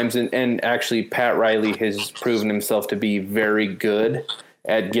are times, and actually Pat Riley has proven himself to be very good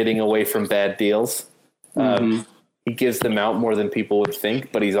at getting away from bad deals. He gives them out more than people would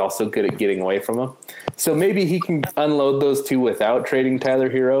think, but he's also good at getting away from them. So maybe he can unload those two without trading Tyler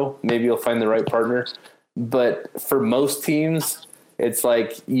Hero. Maybe he'll find the right partner. But for most teams, it's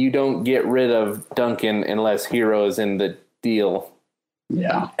like you don't get rid of Duncan unless Hero is in the deal.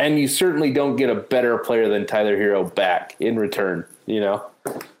 Yeah. And you certainly don't get a better player than Tyler Hero back in return, Yeah,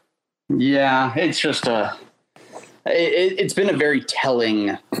 it's just it's been a very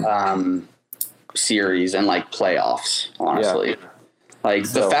telling series and like playoffs, honestly. Yeah. Like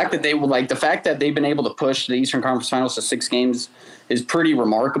the fact that they've been able to push the Eastern Conference Finals to 6 games is pretty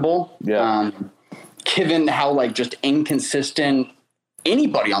remarkable. Yeah. Given how like just inconsistent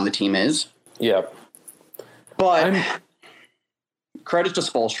anybody on the team is. Yeah. But credit to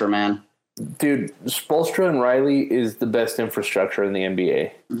Spoelstra, man. Dude, Spoelstra and Riley is the best infrastructure in the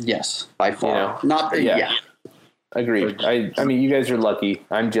NBA. Yes, by far. Yeah. Agreed. I mean, you guys are lucky.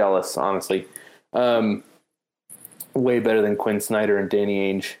 I'm jealous, honestly. Way better than Quinn Snyder and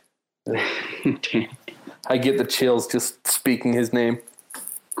Danny Ainge. I get the chills just speaking his name.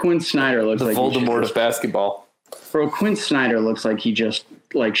 Quinn Snyder looks like Voldemort of basketball. Bro, Quinn Snyder looks like he just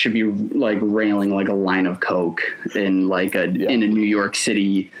should be like railing like a line of coke in like in a New York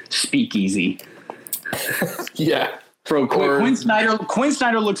City speakeasy. Yeah. Bro, Quinn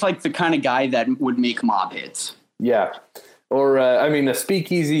Snyder looks like the kind of guy that would make mob hits. Yeah. Or, a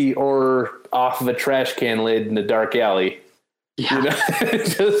speakeasy or off of a trash can lid in the dark alley. Yeah. You know?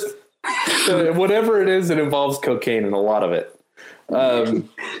 Just whatever it is, it involves cocaine in a lot of it.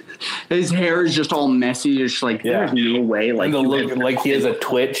 His hair is just all messy. Just like, there's no way. Like, he has a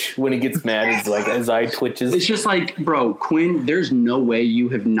twitch when he gets mad. It's like his eye twitches. It's just like, bro, Quinn, there's no way you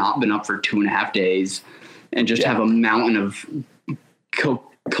have not been up for 2.5 days and just have a mountain of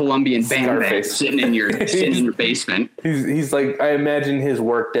Colombian Bang sitting in your basement. He's like, I imagine his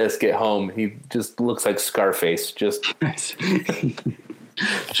work desk at home. He just looks like Scarface. Just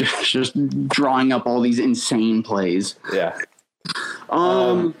drawing up all these insane plays. Yeah.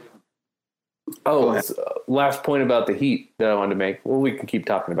 Last point about the Heat that I wanted to make. Well, we can keep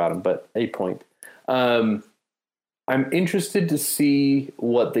talking about them, but a point. I'm interested to see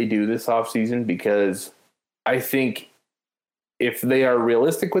what they do this offseason, because I think if they are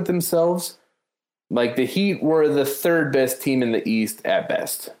realistic with themselves, like the Heat were the third best team in the East at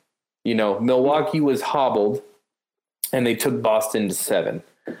best. You know, Milwaukee was hobbled and they took Boston to 7.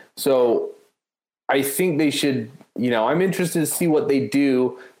 So I think they should, I'm interested to see what they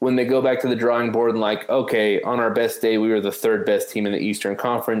do when they go back to the drawing board and like, okay, on our best day, we were the third best team in the Eastern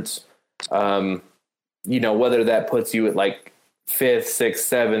Conference. Whether that puts you at like 5th, 6th,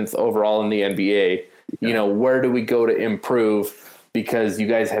 7th overall in the NBA, where do we go to improve? Because you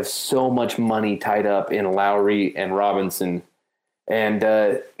guys have so much money tied up in Lowry and Robinson and,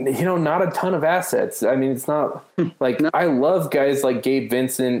 not a ton of assets. I mean, it's not like I love guys like Gabe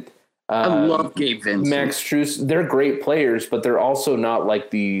Vincent. I love Gabe Vincent. Max Strus. They're great players, but they're also not like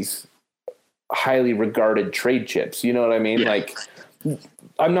these highly regarded trade chips. You know what I mean? Yeah. Like,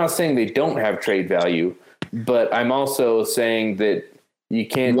 I'm not saying they don't have trade value, but I'm also saying that you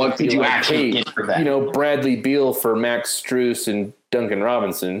can't. What could you actually get for that? Bradley Beal for Max Strus and Duncan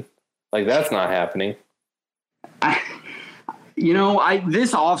Robinson. Like, that's not happening.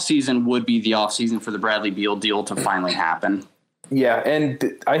 This offseason would be the offseason for the Bradley Beal deal to finally happen. Yeah,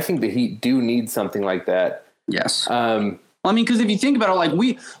 and I think the Heat do need something like that. Yes. Because if you think about it,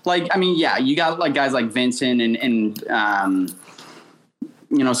 you got like guys like Vincent and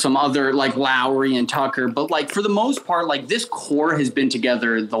some other like Lowry and Tucker, but like for the most part, like this core has been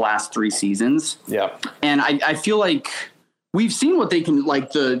together the last 3 seasons. Yeah. And I feel like we've seen what they can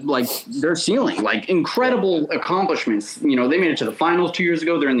their ceiling, like incredible accomplishments. They made it to the finals 2 years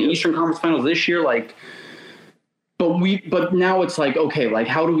ago. They're in the Eastern Conference Finals this year. But now it's like, okay, like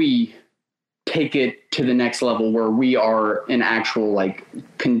how do we take it to the next level where we are an actual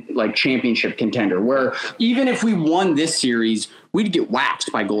championship contender, where even if we won this series, we'd get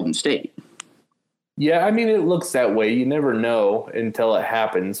waxed by Golden State. Yeah, I mean, it looks that way. You never know until it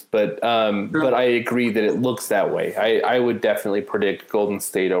happens, but I agree that it looks that way. I would definitely predict Golden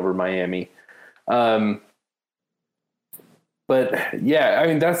State over Miami. But yeah, I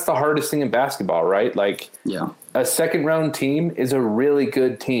mean, that's the hardest thing in basketball, right? Like, a second round team is a really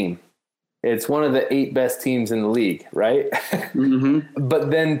good team. It's one of the 8 best teams in the league, right? Mm-hmm.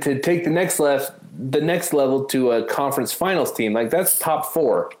 But then to take the next level to a conference finals team, like that's top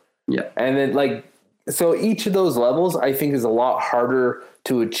 4. Yeah. And then so each of those levels I think is a lot harder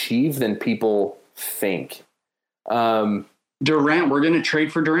to achieve than people think. Durant, we're going to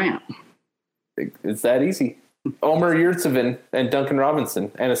trade for Durant. It's that easy. Omer Yurtseven and Duncan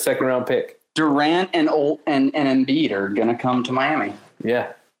Robinson and a second round pick. Durant and Embiid are going to come to Miami.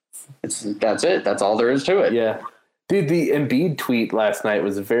 Yeah. That's it. That's all there is to it. Yeah. Dude, the Embiid tweet last night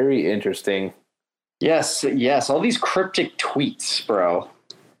was very interesting. Yes. All these cryptic tweets, bro.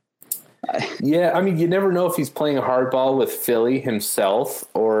 Yeah, I mean, you never know if he's playing a hardball with Philly himself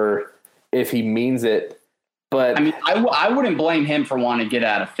or if he means it. But I mean, I wouldn't blame him for wanting to get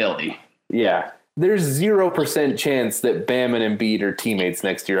out of Philly. Yeah. There's 0% chance that Bam and Embiid are teammates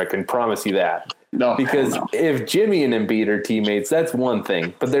next year. I can promise you that. No, because if Jimmy and Embiid are teammates, that's one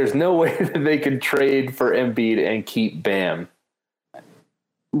thing. But there's no way that they could trade for Embiid and keep Bam.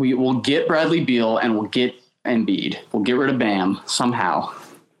 We will get Bradley Beal and we'll get Embiid. We'll get rid of Bam somehow.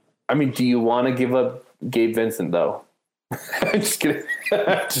 I mean, do you want to give up Gabe Vincent, though? I'm just kidding.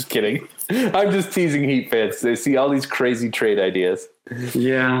 Just kidding. I'm just teasing Heat fans. They see all these crazy trade ideas.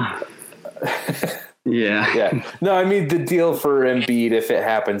 Yeah. Yeah. No, I mean, the deal for Embiid, if it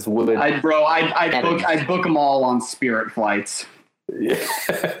happens, would I'd book them all on Spirit flights.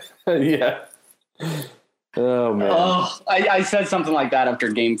 Yeah. Oh man. I said something like that after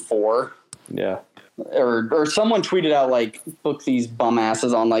Game 4. Yeah. or someone tweeted out like book these bum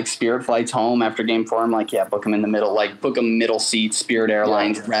asses on like Spirit flights home after Game 4. I'm like, yeah, book them in the middle, like book them middle seat, Spirit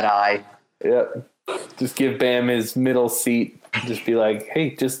Airlines, red eye. Yep. Just give Bam his middle seat. Just be like,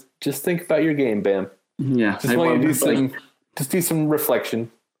 hey, just think about your game, Bam. Yeah, just want you to do some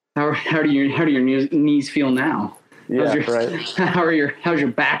reflection. How do your knees feel now? Yeah, right. How's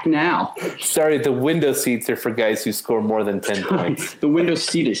your back now? Sorry, the window seats are for guys who score more than 10 points. The window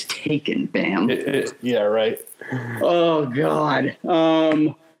seat is taken, Bam. Yeah, right. Oh God,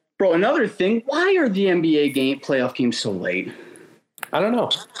 bro. Another thing, why are the NBA playoff games so late? I don't know.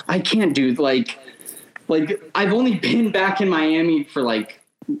 I can't do like I've only been back in Miami for like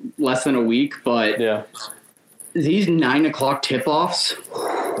less than a week, but yeah, these 9 o'clock tip-offs.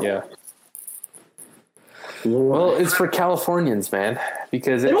 Yeah. Well, it's for Californians, man,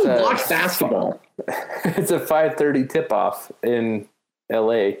 because they don't watch basketball. It's a 5:30 tip-off in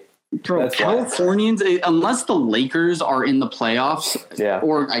LA. Bro, that's Californians, unless the Lakers are in the playoffs,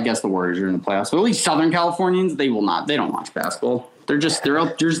 or I guess the Warriors are in the playoffs, but at least Southern Californians, they don't watch basketball. They're just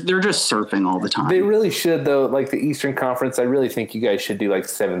surfing all the time. They really should, though. Like the Eastern Conference, I really think you guys should do like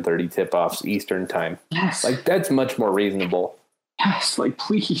 7:30 tip-offs Eastern time. Yes, like that's much more reasonable. Yes, like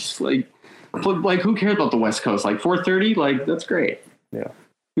please, like who cares about the West Coast? Like 4:30, like that's great. Yeah,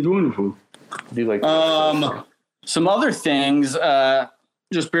 it's wonderful. Do like some other things.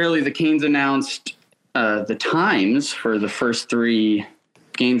 Just barely, the Canes announced the times for the first 3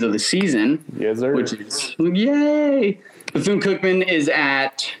 games of the season. Yes, sir. Which is yay. Bethune-Cookman is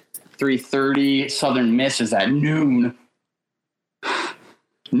at 3:30. Southern Miss is at noon.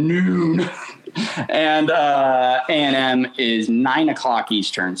 And A&M is 9 o'clock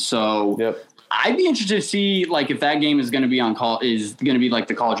Eastern. So I'd be interested to see like if that game is going to be be like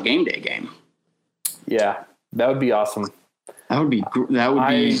the college game day game. Yeah, that would be awesome. That would be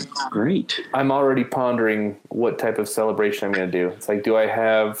great. I'm already pondering what type of celebration I'm going to do. It's like, do I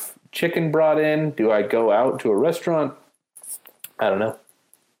have chicken brought in? Do I go out to a restaurant? I don't know.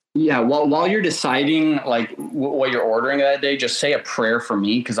 Yeah, while you're deciding like what you're ordering that day, just say a prayer for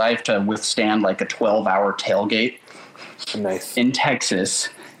me because I have to withstand like a 12-hour tailgate. Nice. In Texas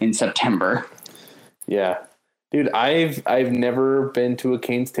in September. Yeah. Dude, I've never been to a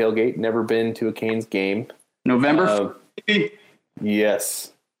Canes tailgate, never been to a Canes game. November 50.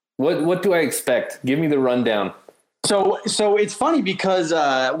 Yes. What do I expect? Give me the rundown. So it's funny because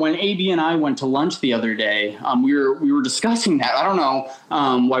when AB and I went to lunch the other day, we were discussing that. I don't know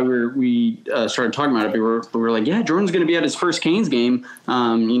why we started talking about it. But we were like, yeah, Jordan's going to be at his first Canes game,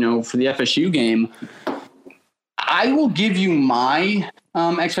 for the FSU game. I will give you my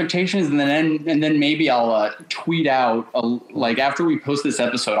expectations, and then maybe I'll tweet out like after we post this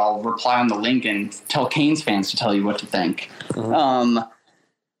episode, I'll reply on the link and tell Canes fans to tell you what to think. Mm-hmm.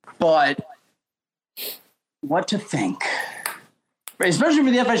 But what to think, especially for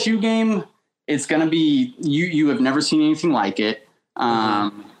the FSU game, it's going to be you have never seen anything like it.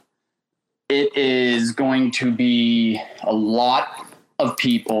 It is going to be a lot of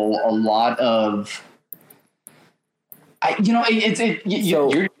people, a lot of. You're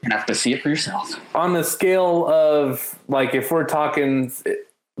gonna have to see it for yourself. On the scale of like, if we're talking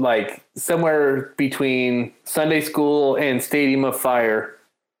like somewhere between Sunday School and Stadium of Fire,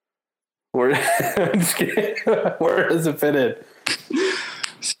 where does it fit in?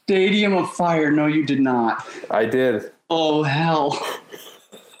 Stadium of Fire? No, you did not. I did. Oh hell!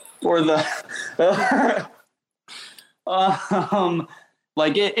 Or the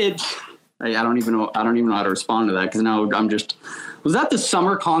like it. I don't even know how to respond to that because now I'm just. Was that the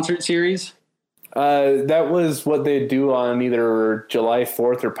summer concert series? That was what they do on either July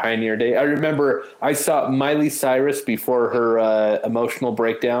 4th or Pioneer Day. I remember I saw Miley Cyrus before her emotional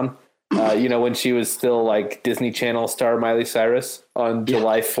breakdown. When she was still like Disney Channel star Miley Cyrus on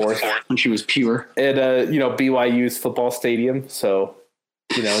July 4th. When she was pure. At BYU's football stadium. So,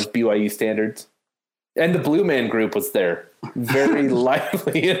 it's BYU standards. And the Blue Man Group was there. Very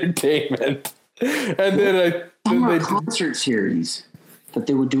lively entertainment. And then summer concert series that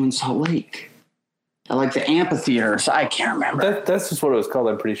they would do in Salt Lake. At like the amphitheater. So I can't remember. That's just what it was called.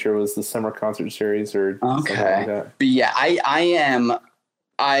 I'm pretty sure it was the summer concert series or something like that. But yeah,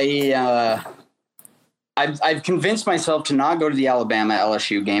 I've convinced myself to not go to the Alabama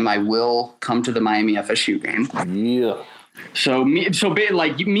LSU game. I will come to the Miami FSU game. Yeah. So me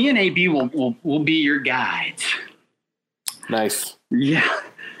and AB will be your guides. Nice. Yeah,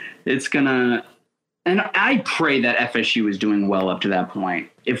 it's gonna, and I pray that FSU is doing well up to that point.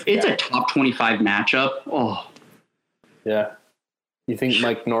 If it's a top 25 matchup, yeah. You think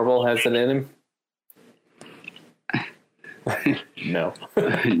Mike Norvell has it in him? No.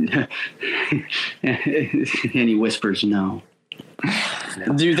 And he whispers, no.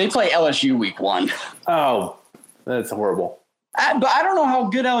 Dude, they play LSU week 1. Oh, that's horrible. But I don't know how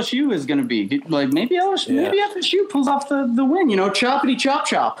good LSU is going to be. Like maybe FSU pulls off the win. Choppity chop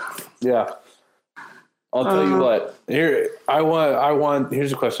chop. Yeah. I'll tell you what. Here's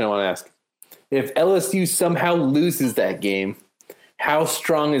a question I want to ask. If LSU somehow loses that game, how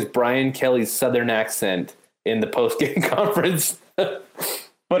strong is Brian Kelly's Southern accent in the post-game conference? But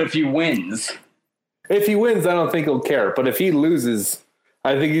if he wins, I don't think he'll care. But if he loses,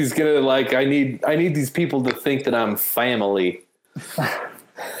 I think he's gonna I need these people to think that I'm family.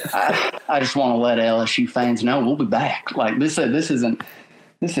 I just want to let LSU fans know we'll be back. Like this is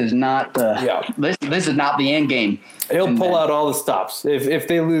not the end game. He'll pull out all the stops. If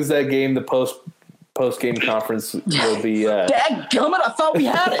they lose that game, the post game conference will be. Dadgummit, I thought we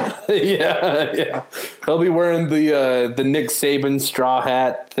had it. Yeah. He'll be wearing the Nick Saban straw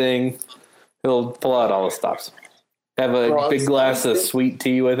hat thing. He'll pull out all the stops. Have a big glass of sweet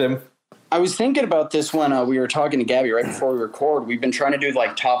tea with him. I was thinking about this when we were talking to Gabby right before we record. We've been trying to do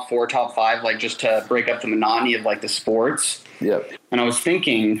top 4, top 5, just to break up the monotony of the sports. Yep. And I was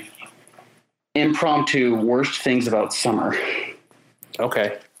thinking impromptu worst things about summer.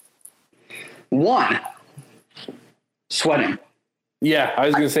 Okay. 1, sweating. Yeah, I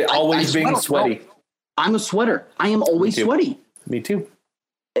was going to say always being sweaty. Bro. I'm a sweater. I am always sweaty. Me too.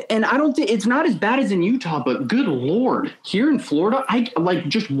 And I don't think it's not as bad as in Utah, but good Lord, here in Florida, I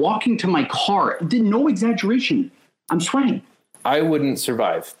just walking to my car. No exaggeration. I'm sweating. I wouldn't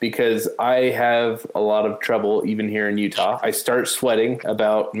survive because I have a lot of trouble even here in Utah. I start sweating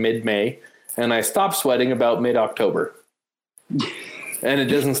about mid-May and I stop sweating about mid-October. And it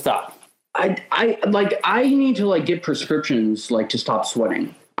doesn't stop. I need to get prescriptions to stop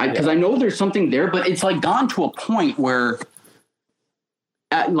sweating. Because I know there's something there, but it's gone to a point where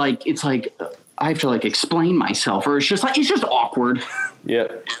it's I have to explain myself, or it's just awkward.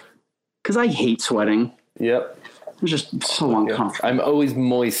 Yep. Because I hate sweating. Yep. It's just so uncomfortable. I'm always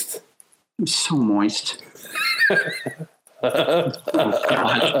moist. I'm so moist. That's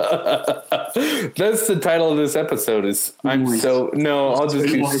the title of this episode is I'm moist. I'll just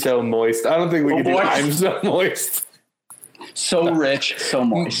do moist. So moist. I don't think we can do I'm so moist. So rich, so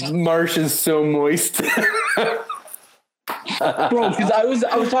moist. Marsh is so moist. Bro, because I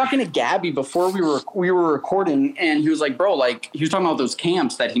was talking to Gabby before we were recording, and he was like, bro, he was talking about those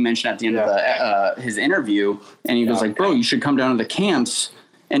camps that he mentioned at the end of his interview, and he was like, bro, you should come down to the camps.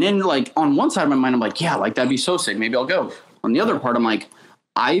 And then on one side of my mind, I'm like, yeah, that'd be so sick. Maybe I'll go. On the other part, I'm like,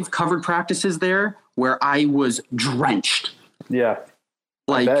 I've covered practices there where I was drenched. Yeah,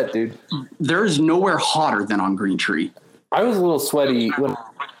 I bet, dude. There's nowhere hotter than on Green Tree. I was a little sweaty when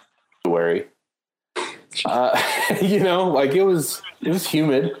February. It was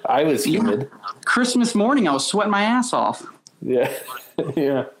humid. I was humid. Christmas morning, I was sweating my ass off. Yeah,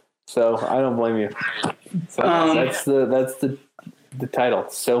 yeah. So I don't blame you. So that's the title.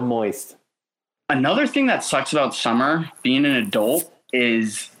 So moist. Another thing that sucks about summer, being an adult,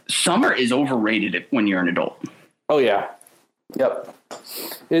 is summer is overrated when you're an adult. Oh yeah. Yep.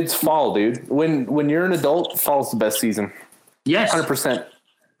 It's fall, dude. When you're an adult, fall's the best season. Yes. 100%.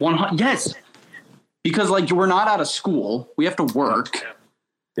 Yes. Because we're not out of school. We have to work.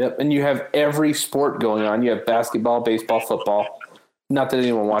 Yep. And you have every sport going on. You have basketball, baseball, football. Not that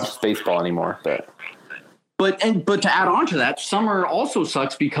anyone watches baseball anymore, but to add on to that, summer also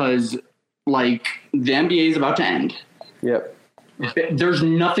sucks because the NBA is about to end. Yep. There's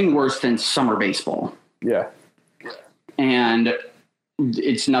nothing worse than summer baseball. Yeah. And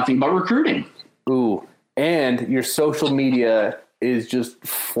it's nothing but recruiting. Ooh. And your social media is just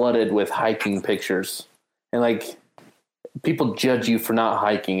flooded with hiking pictures. And people judge you for not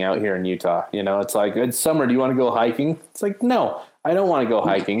hiking out here in Utah. It's it's summer. Do you want to go hiking? It's no, I don't want to go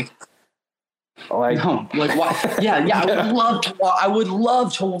hiking. Why? Yeah. I would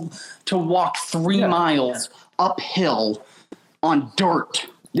love to walk 3 miles uphill on dirt.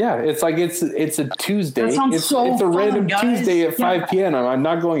 Yeah, it's it's a Tuesday. That sounds it's a random guys. Tuesday at 5 p.m. I'm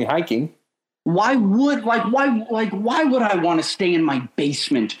not going hiking. Why would why would I want to stay in my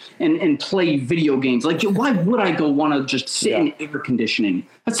basement and play video games? Why would I go want to just sit in air conditioning?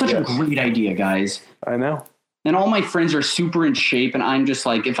 That's such a great idea, guys. I know. And all my friends are super in shape, and I'm just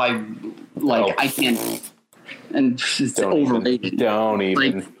if I I can't. And it's overrated. Don't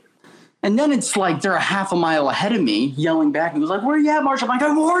even. And then it's they're a half a mile ahead of me, yelling back. And he was "Where are you at, Marshall?" I'm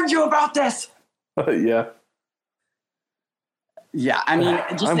I warned you about this. Yeah. Yeah, I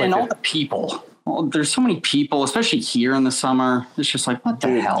mean, all the people. Well, there's so many people, especially here in the summer. It's just what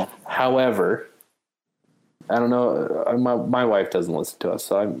the hell? However, I don't know. My wife doesn't listen to us,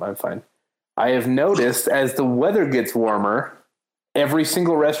 so I'm fine. I have noticed as the weather gets warmer, every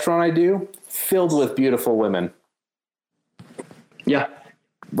single restaurant I do filled with beautiful women. Yeah.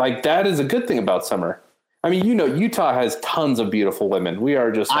 Like that is a good thing about summer. I mean, Utah has tons of beautiful women. We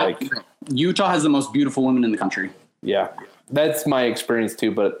are just Utah has the most beautiful women in the country. Yeah, that's my experience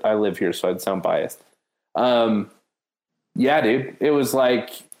too, but I live here, so I'd sound biased. Yeah, dude, it was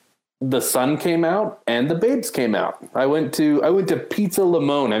like the sun came out and the babes came out. I went to Pizza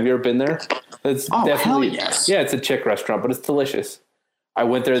Limone. Have you ever been there? It's definitely, hell yes. Yeah, it's a chick restaurant, but it's delicious. I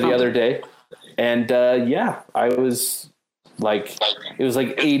went there the other day, and I was like, it was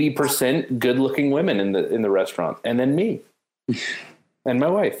like 80% good-looking women in the restaurant, and then me and my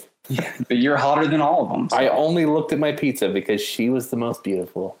wife. But you're hotter than all of them. So. I only looked at my pizza because she was the most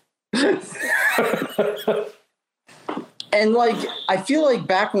beautiful. And like, I feel like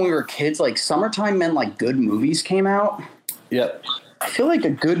back when we were kids, like summertime meant like good movies came out. Yep. I feel like a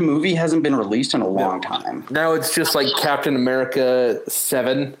good movie hasn't been released in a long time. Now it's just like Captain America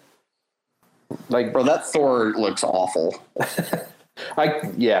 7. Like, bro, that Thor looks awful.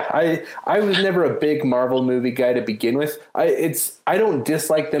 I was never a big Marvel movie guy to begin with. I don't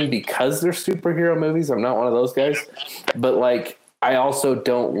dislike them because they're superhero movies. I'm not one of those guys. But like, I also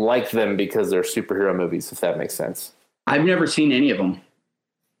don't like them because they're superhero movies, if that makes sense. I've never seen any of them.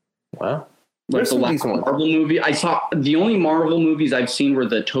 Wow. Like the last Marvel movie. I saw the only Marvel movies I've seen were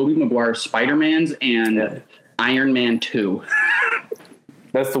the Tobey Maguire Spider-Mans and Iron Man 2.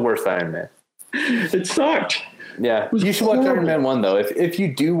 That's the worst Iron Man. It sucked. Yeah. You should watch Iron Man 1 though. If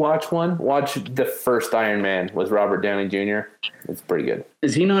you do watch one, watch the first Iron Man with Robert Downey Jr. It's pretty good.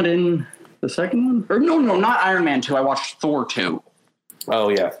 Is he not in the second one? Or no, not Iron Man 2. I watched Thor 2. Oh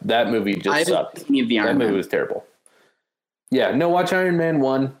yeah. That movie just sucked. That movie was terrible. Yeah, no, watch Iron Man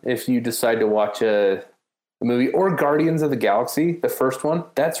 1 if you decide to watch a movie. Or Guardians of the Galaxy, the first one.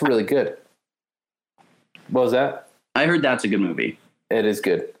 That's really good. What was that? I heard that's a good movie. It is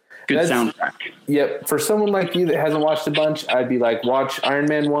good. Good soundtrack. Yep. For someone like you that hasn't watched a bunch, I'd be like, watch Iron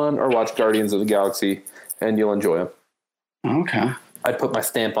Man 1 or watch Guardians of the Galaxy, and you'll enjoy them. Okay. I'd put my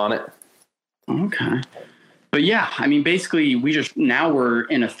stamp on it. Okay. But yeah, I mean, basically, now we're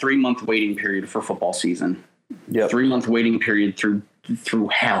in a 3-month waiting period for football season. Yep. 3-month waiting period through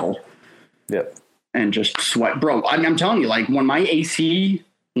hell. Yep. And just sweat. Bro, I'm telling you, like when my AC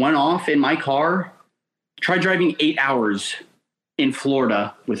went off in my car, try driving 8 hours in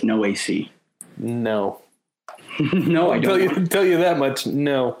Florida with no AC. No. No, I don't. Tell you that much.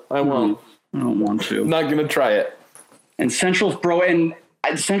 No, I won't. I don't want to. I'm not going to try it. And Central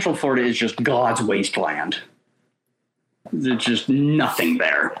Florida is just God's wasteland. There's just nothing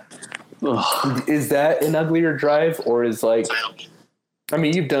there. Ugh. Is that an uglier drive, or is like, I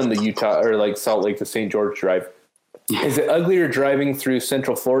mean, you've done the Utah or like Salt Lake to St. George drive. Is it uglier driving through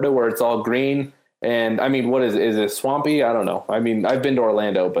Central Florida where it's all green? And I mean, what is it? Is it swampy? I don't know. I mean, I've been to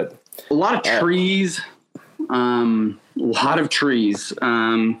Orlando, but a lot of trees, and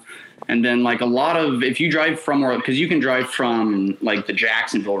then like a lot of, if you drive from, because you can drive from like the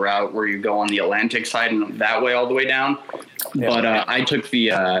Jacksonville route where you go on the Atlantic side and that way all the way down. Yeah. But I took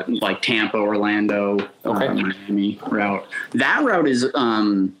the like Tampa, Orlando, Miami route. That route is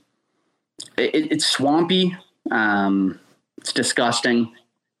it's swampy. It's disgusting.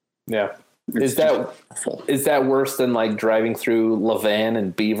 Yeah. Is that worse than like driving through Levan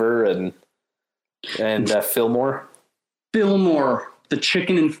and Beaver and Fillmore? Fillmore, the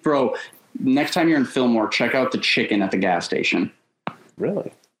chicken and bro. Next time you're in Fillmore, check out the chicken at the gas station.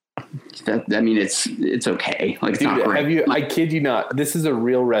 Really? It's okay. Like, it's Dude, not great. I kid you not. This is a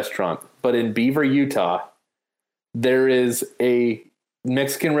real restaurant, but in Beaver, Utah, there is a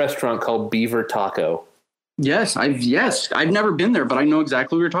Mexican restaurant called Beaver Taco. Yes, I've never been there, but I know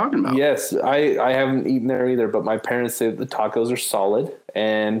exactly what you're talking about. Yes, I haven't eaten there either, but my parents say the tacos are solid,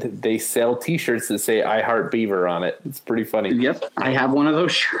 and they sell T-shirts that say "I Heart Beaver" on it. It's pretty funny. Yep, I have one of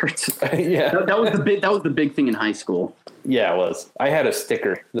those shirts. Yeah, that was the big thing in high school. Yeah, it was. I had a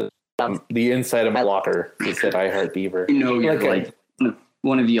sticker, the inside of my locker that said "I Heart Beaver." You know, you're like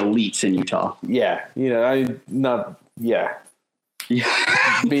one of the elites in Utah. Yeah,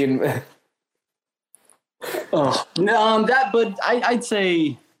 being. Oh no, but I'd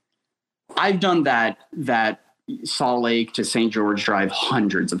say I've done that Salt Lake to St. George drive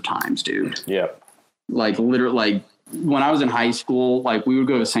hundreds of times, dude. Yeah. Like literally, like when I was in high school, like we would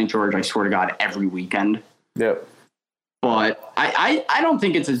go to St. George, I swear to God, every weekend. Yep. But I don't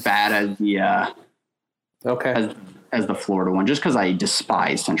think it's as bad as the as the Florida one, just because I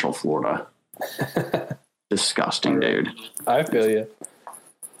despise Central Florida. Disgusting, dude. I feel you.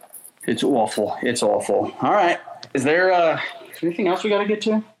 It's awful. It's awful. All right. Is there anything else we got to get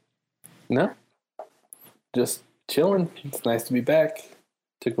to? No. Just chilling. It's nice to be back.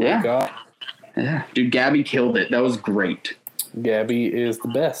 Took a week off. Yeah. Dude, Gabby killed it. That was great. Gabby is the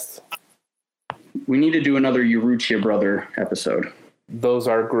best. We need to do another Uruchia Brother episode. Those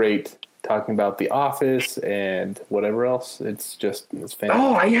are great. Talking about The Office and whatever else. It's fantastic.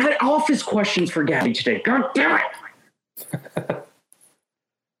 Oh, I had Office questions for Gabby today. God damn it.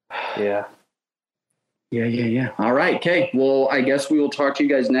 Yeah. Yeah. All right. Okay. Well, I guess we will talk to you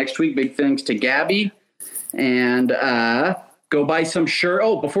guys next week. Big thanks to Gabby. And go buy some shirt.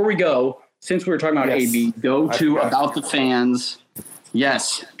 Oh, before we go, since we were talking about AB, go to About the Fans.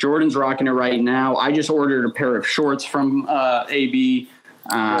 Yes, Jordan's rocking it right now. I just ordered a pair of shorts from AB.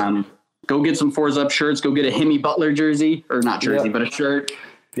 Go get some Fours Up shirts. Go get a Hemi Butler jersey. Or not jersey, but a shirt.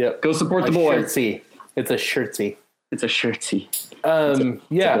 Yep. Go support the boys. Shirtsy. It's a shirtsy. It's a shirtsy.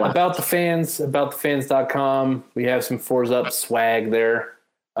 About the Fans, aboutthefans.com. We have some Fours Up swag there.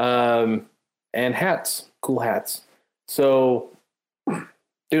 And hats. Cool hats. So,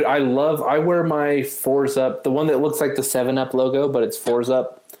 dude, I wear my Fours Up, the one that looks like the 7-Up logo, but it's Fours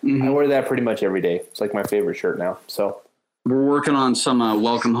Up. Mm-hmm. I wear that pretty much every day. It's like my favorite shirt now. So we're working on some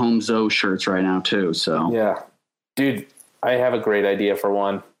Welcome Home Zoe shirts right now too. So yeah, dude, I have a great idea for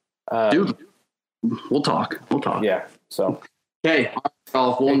one. Dude, we'll talk. Yeah. So okay.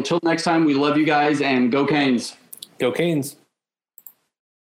 Well, until next time, we love you guys and go Canes. Go Canes.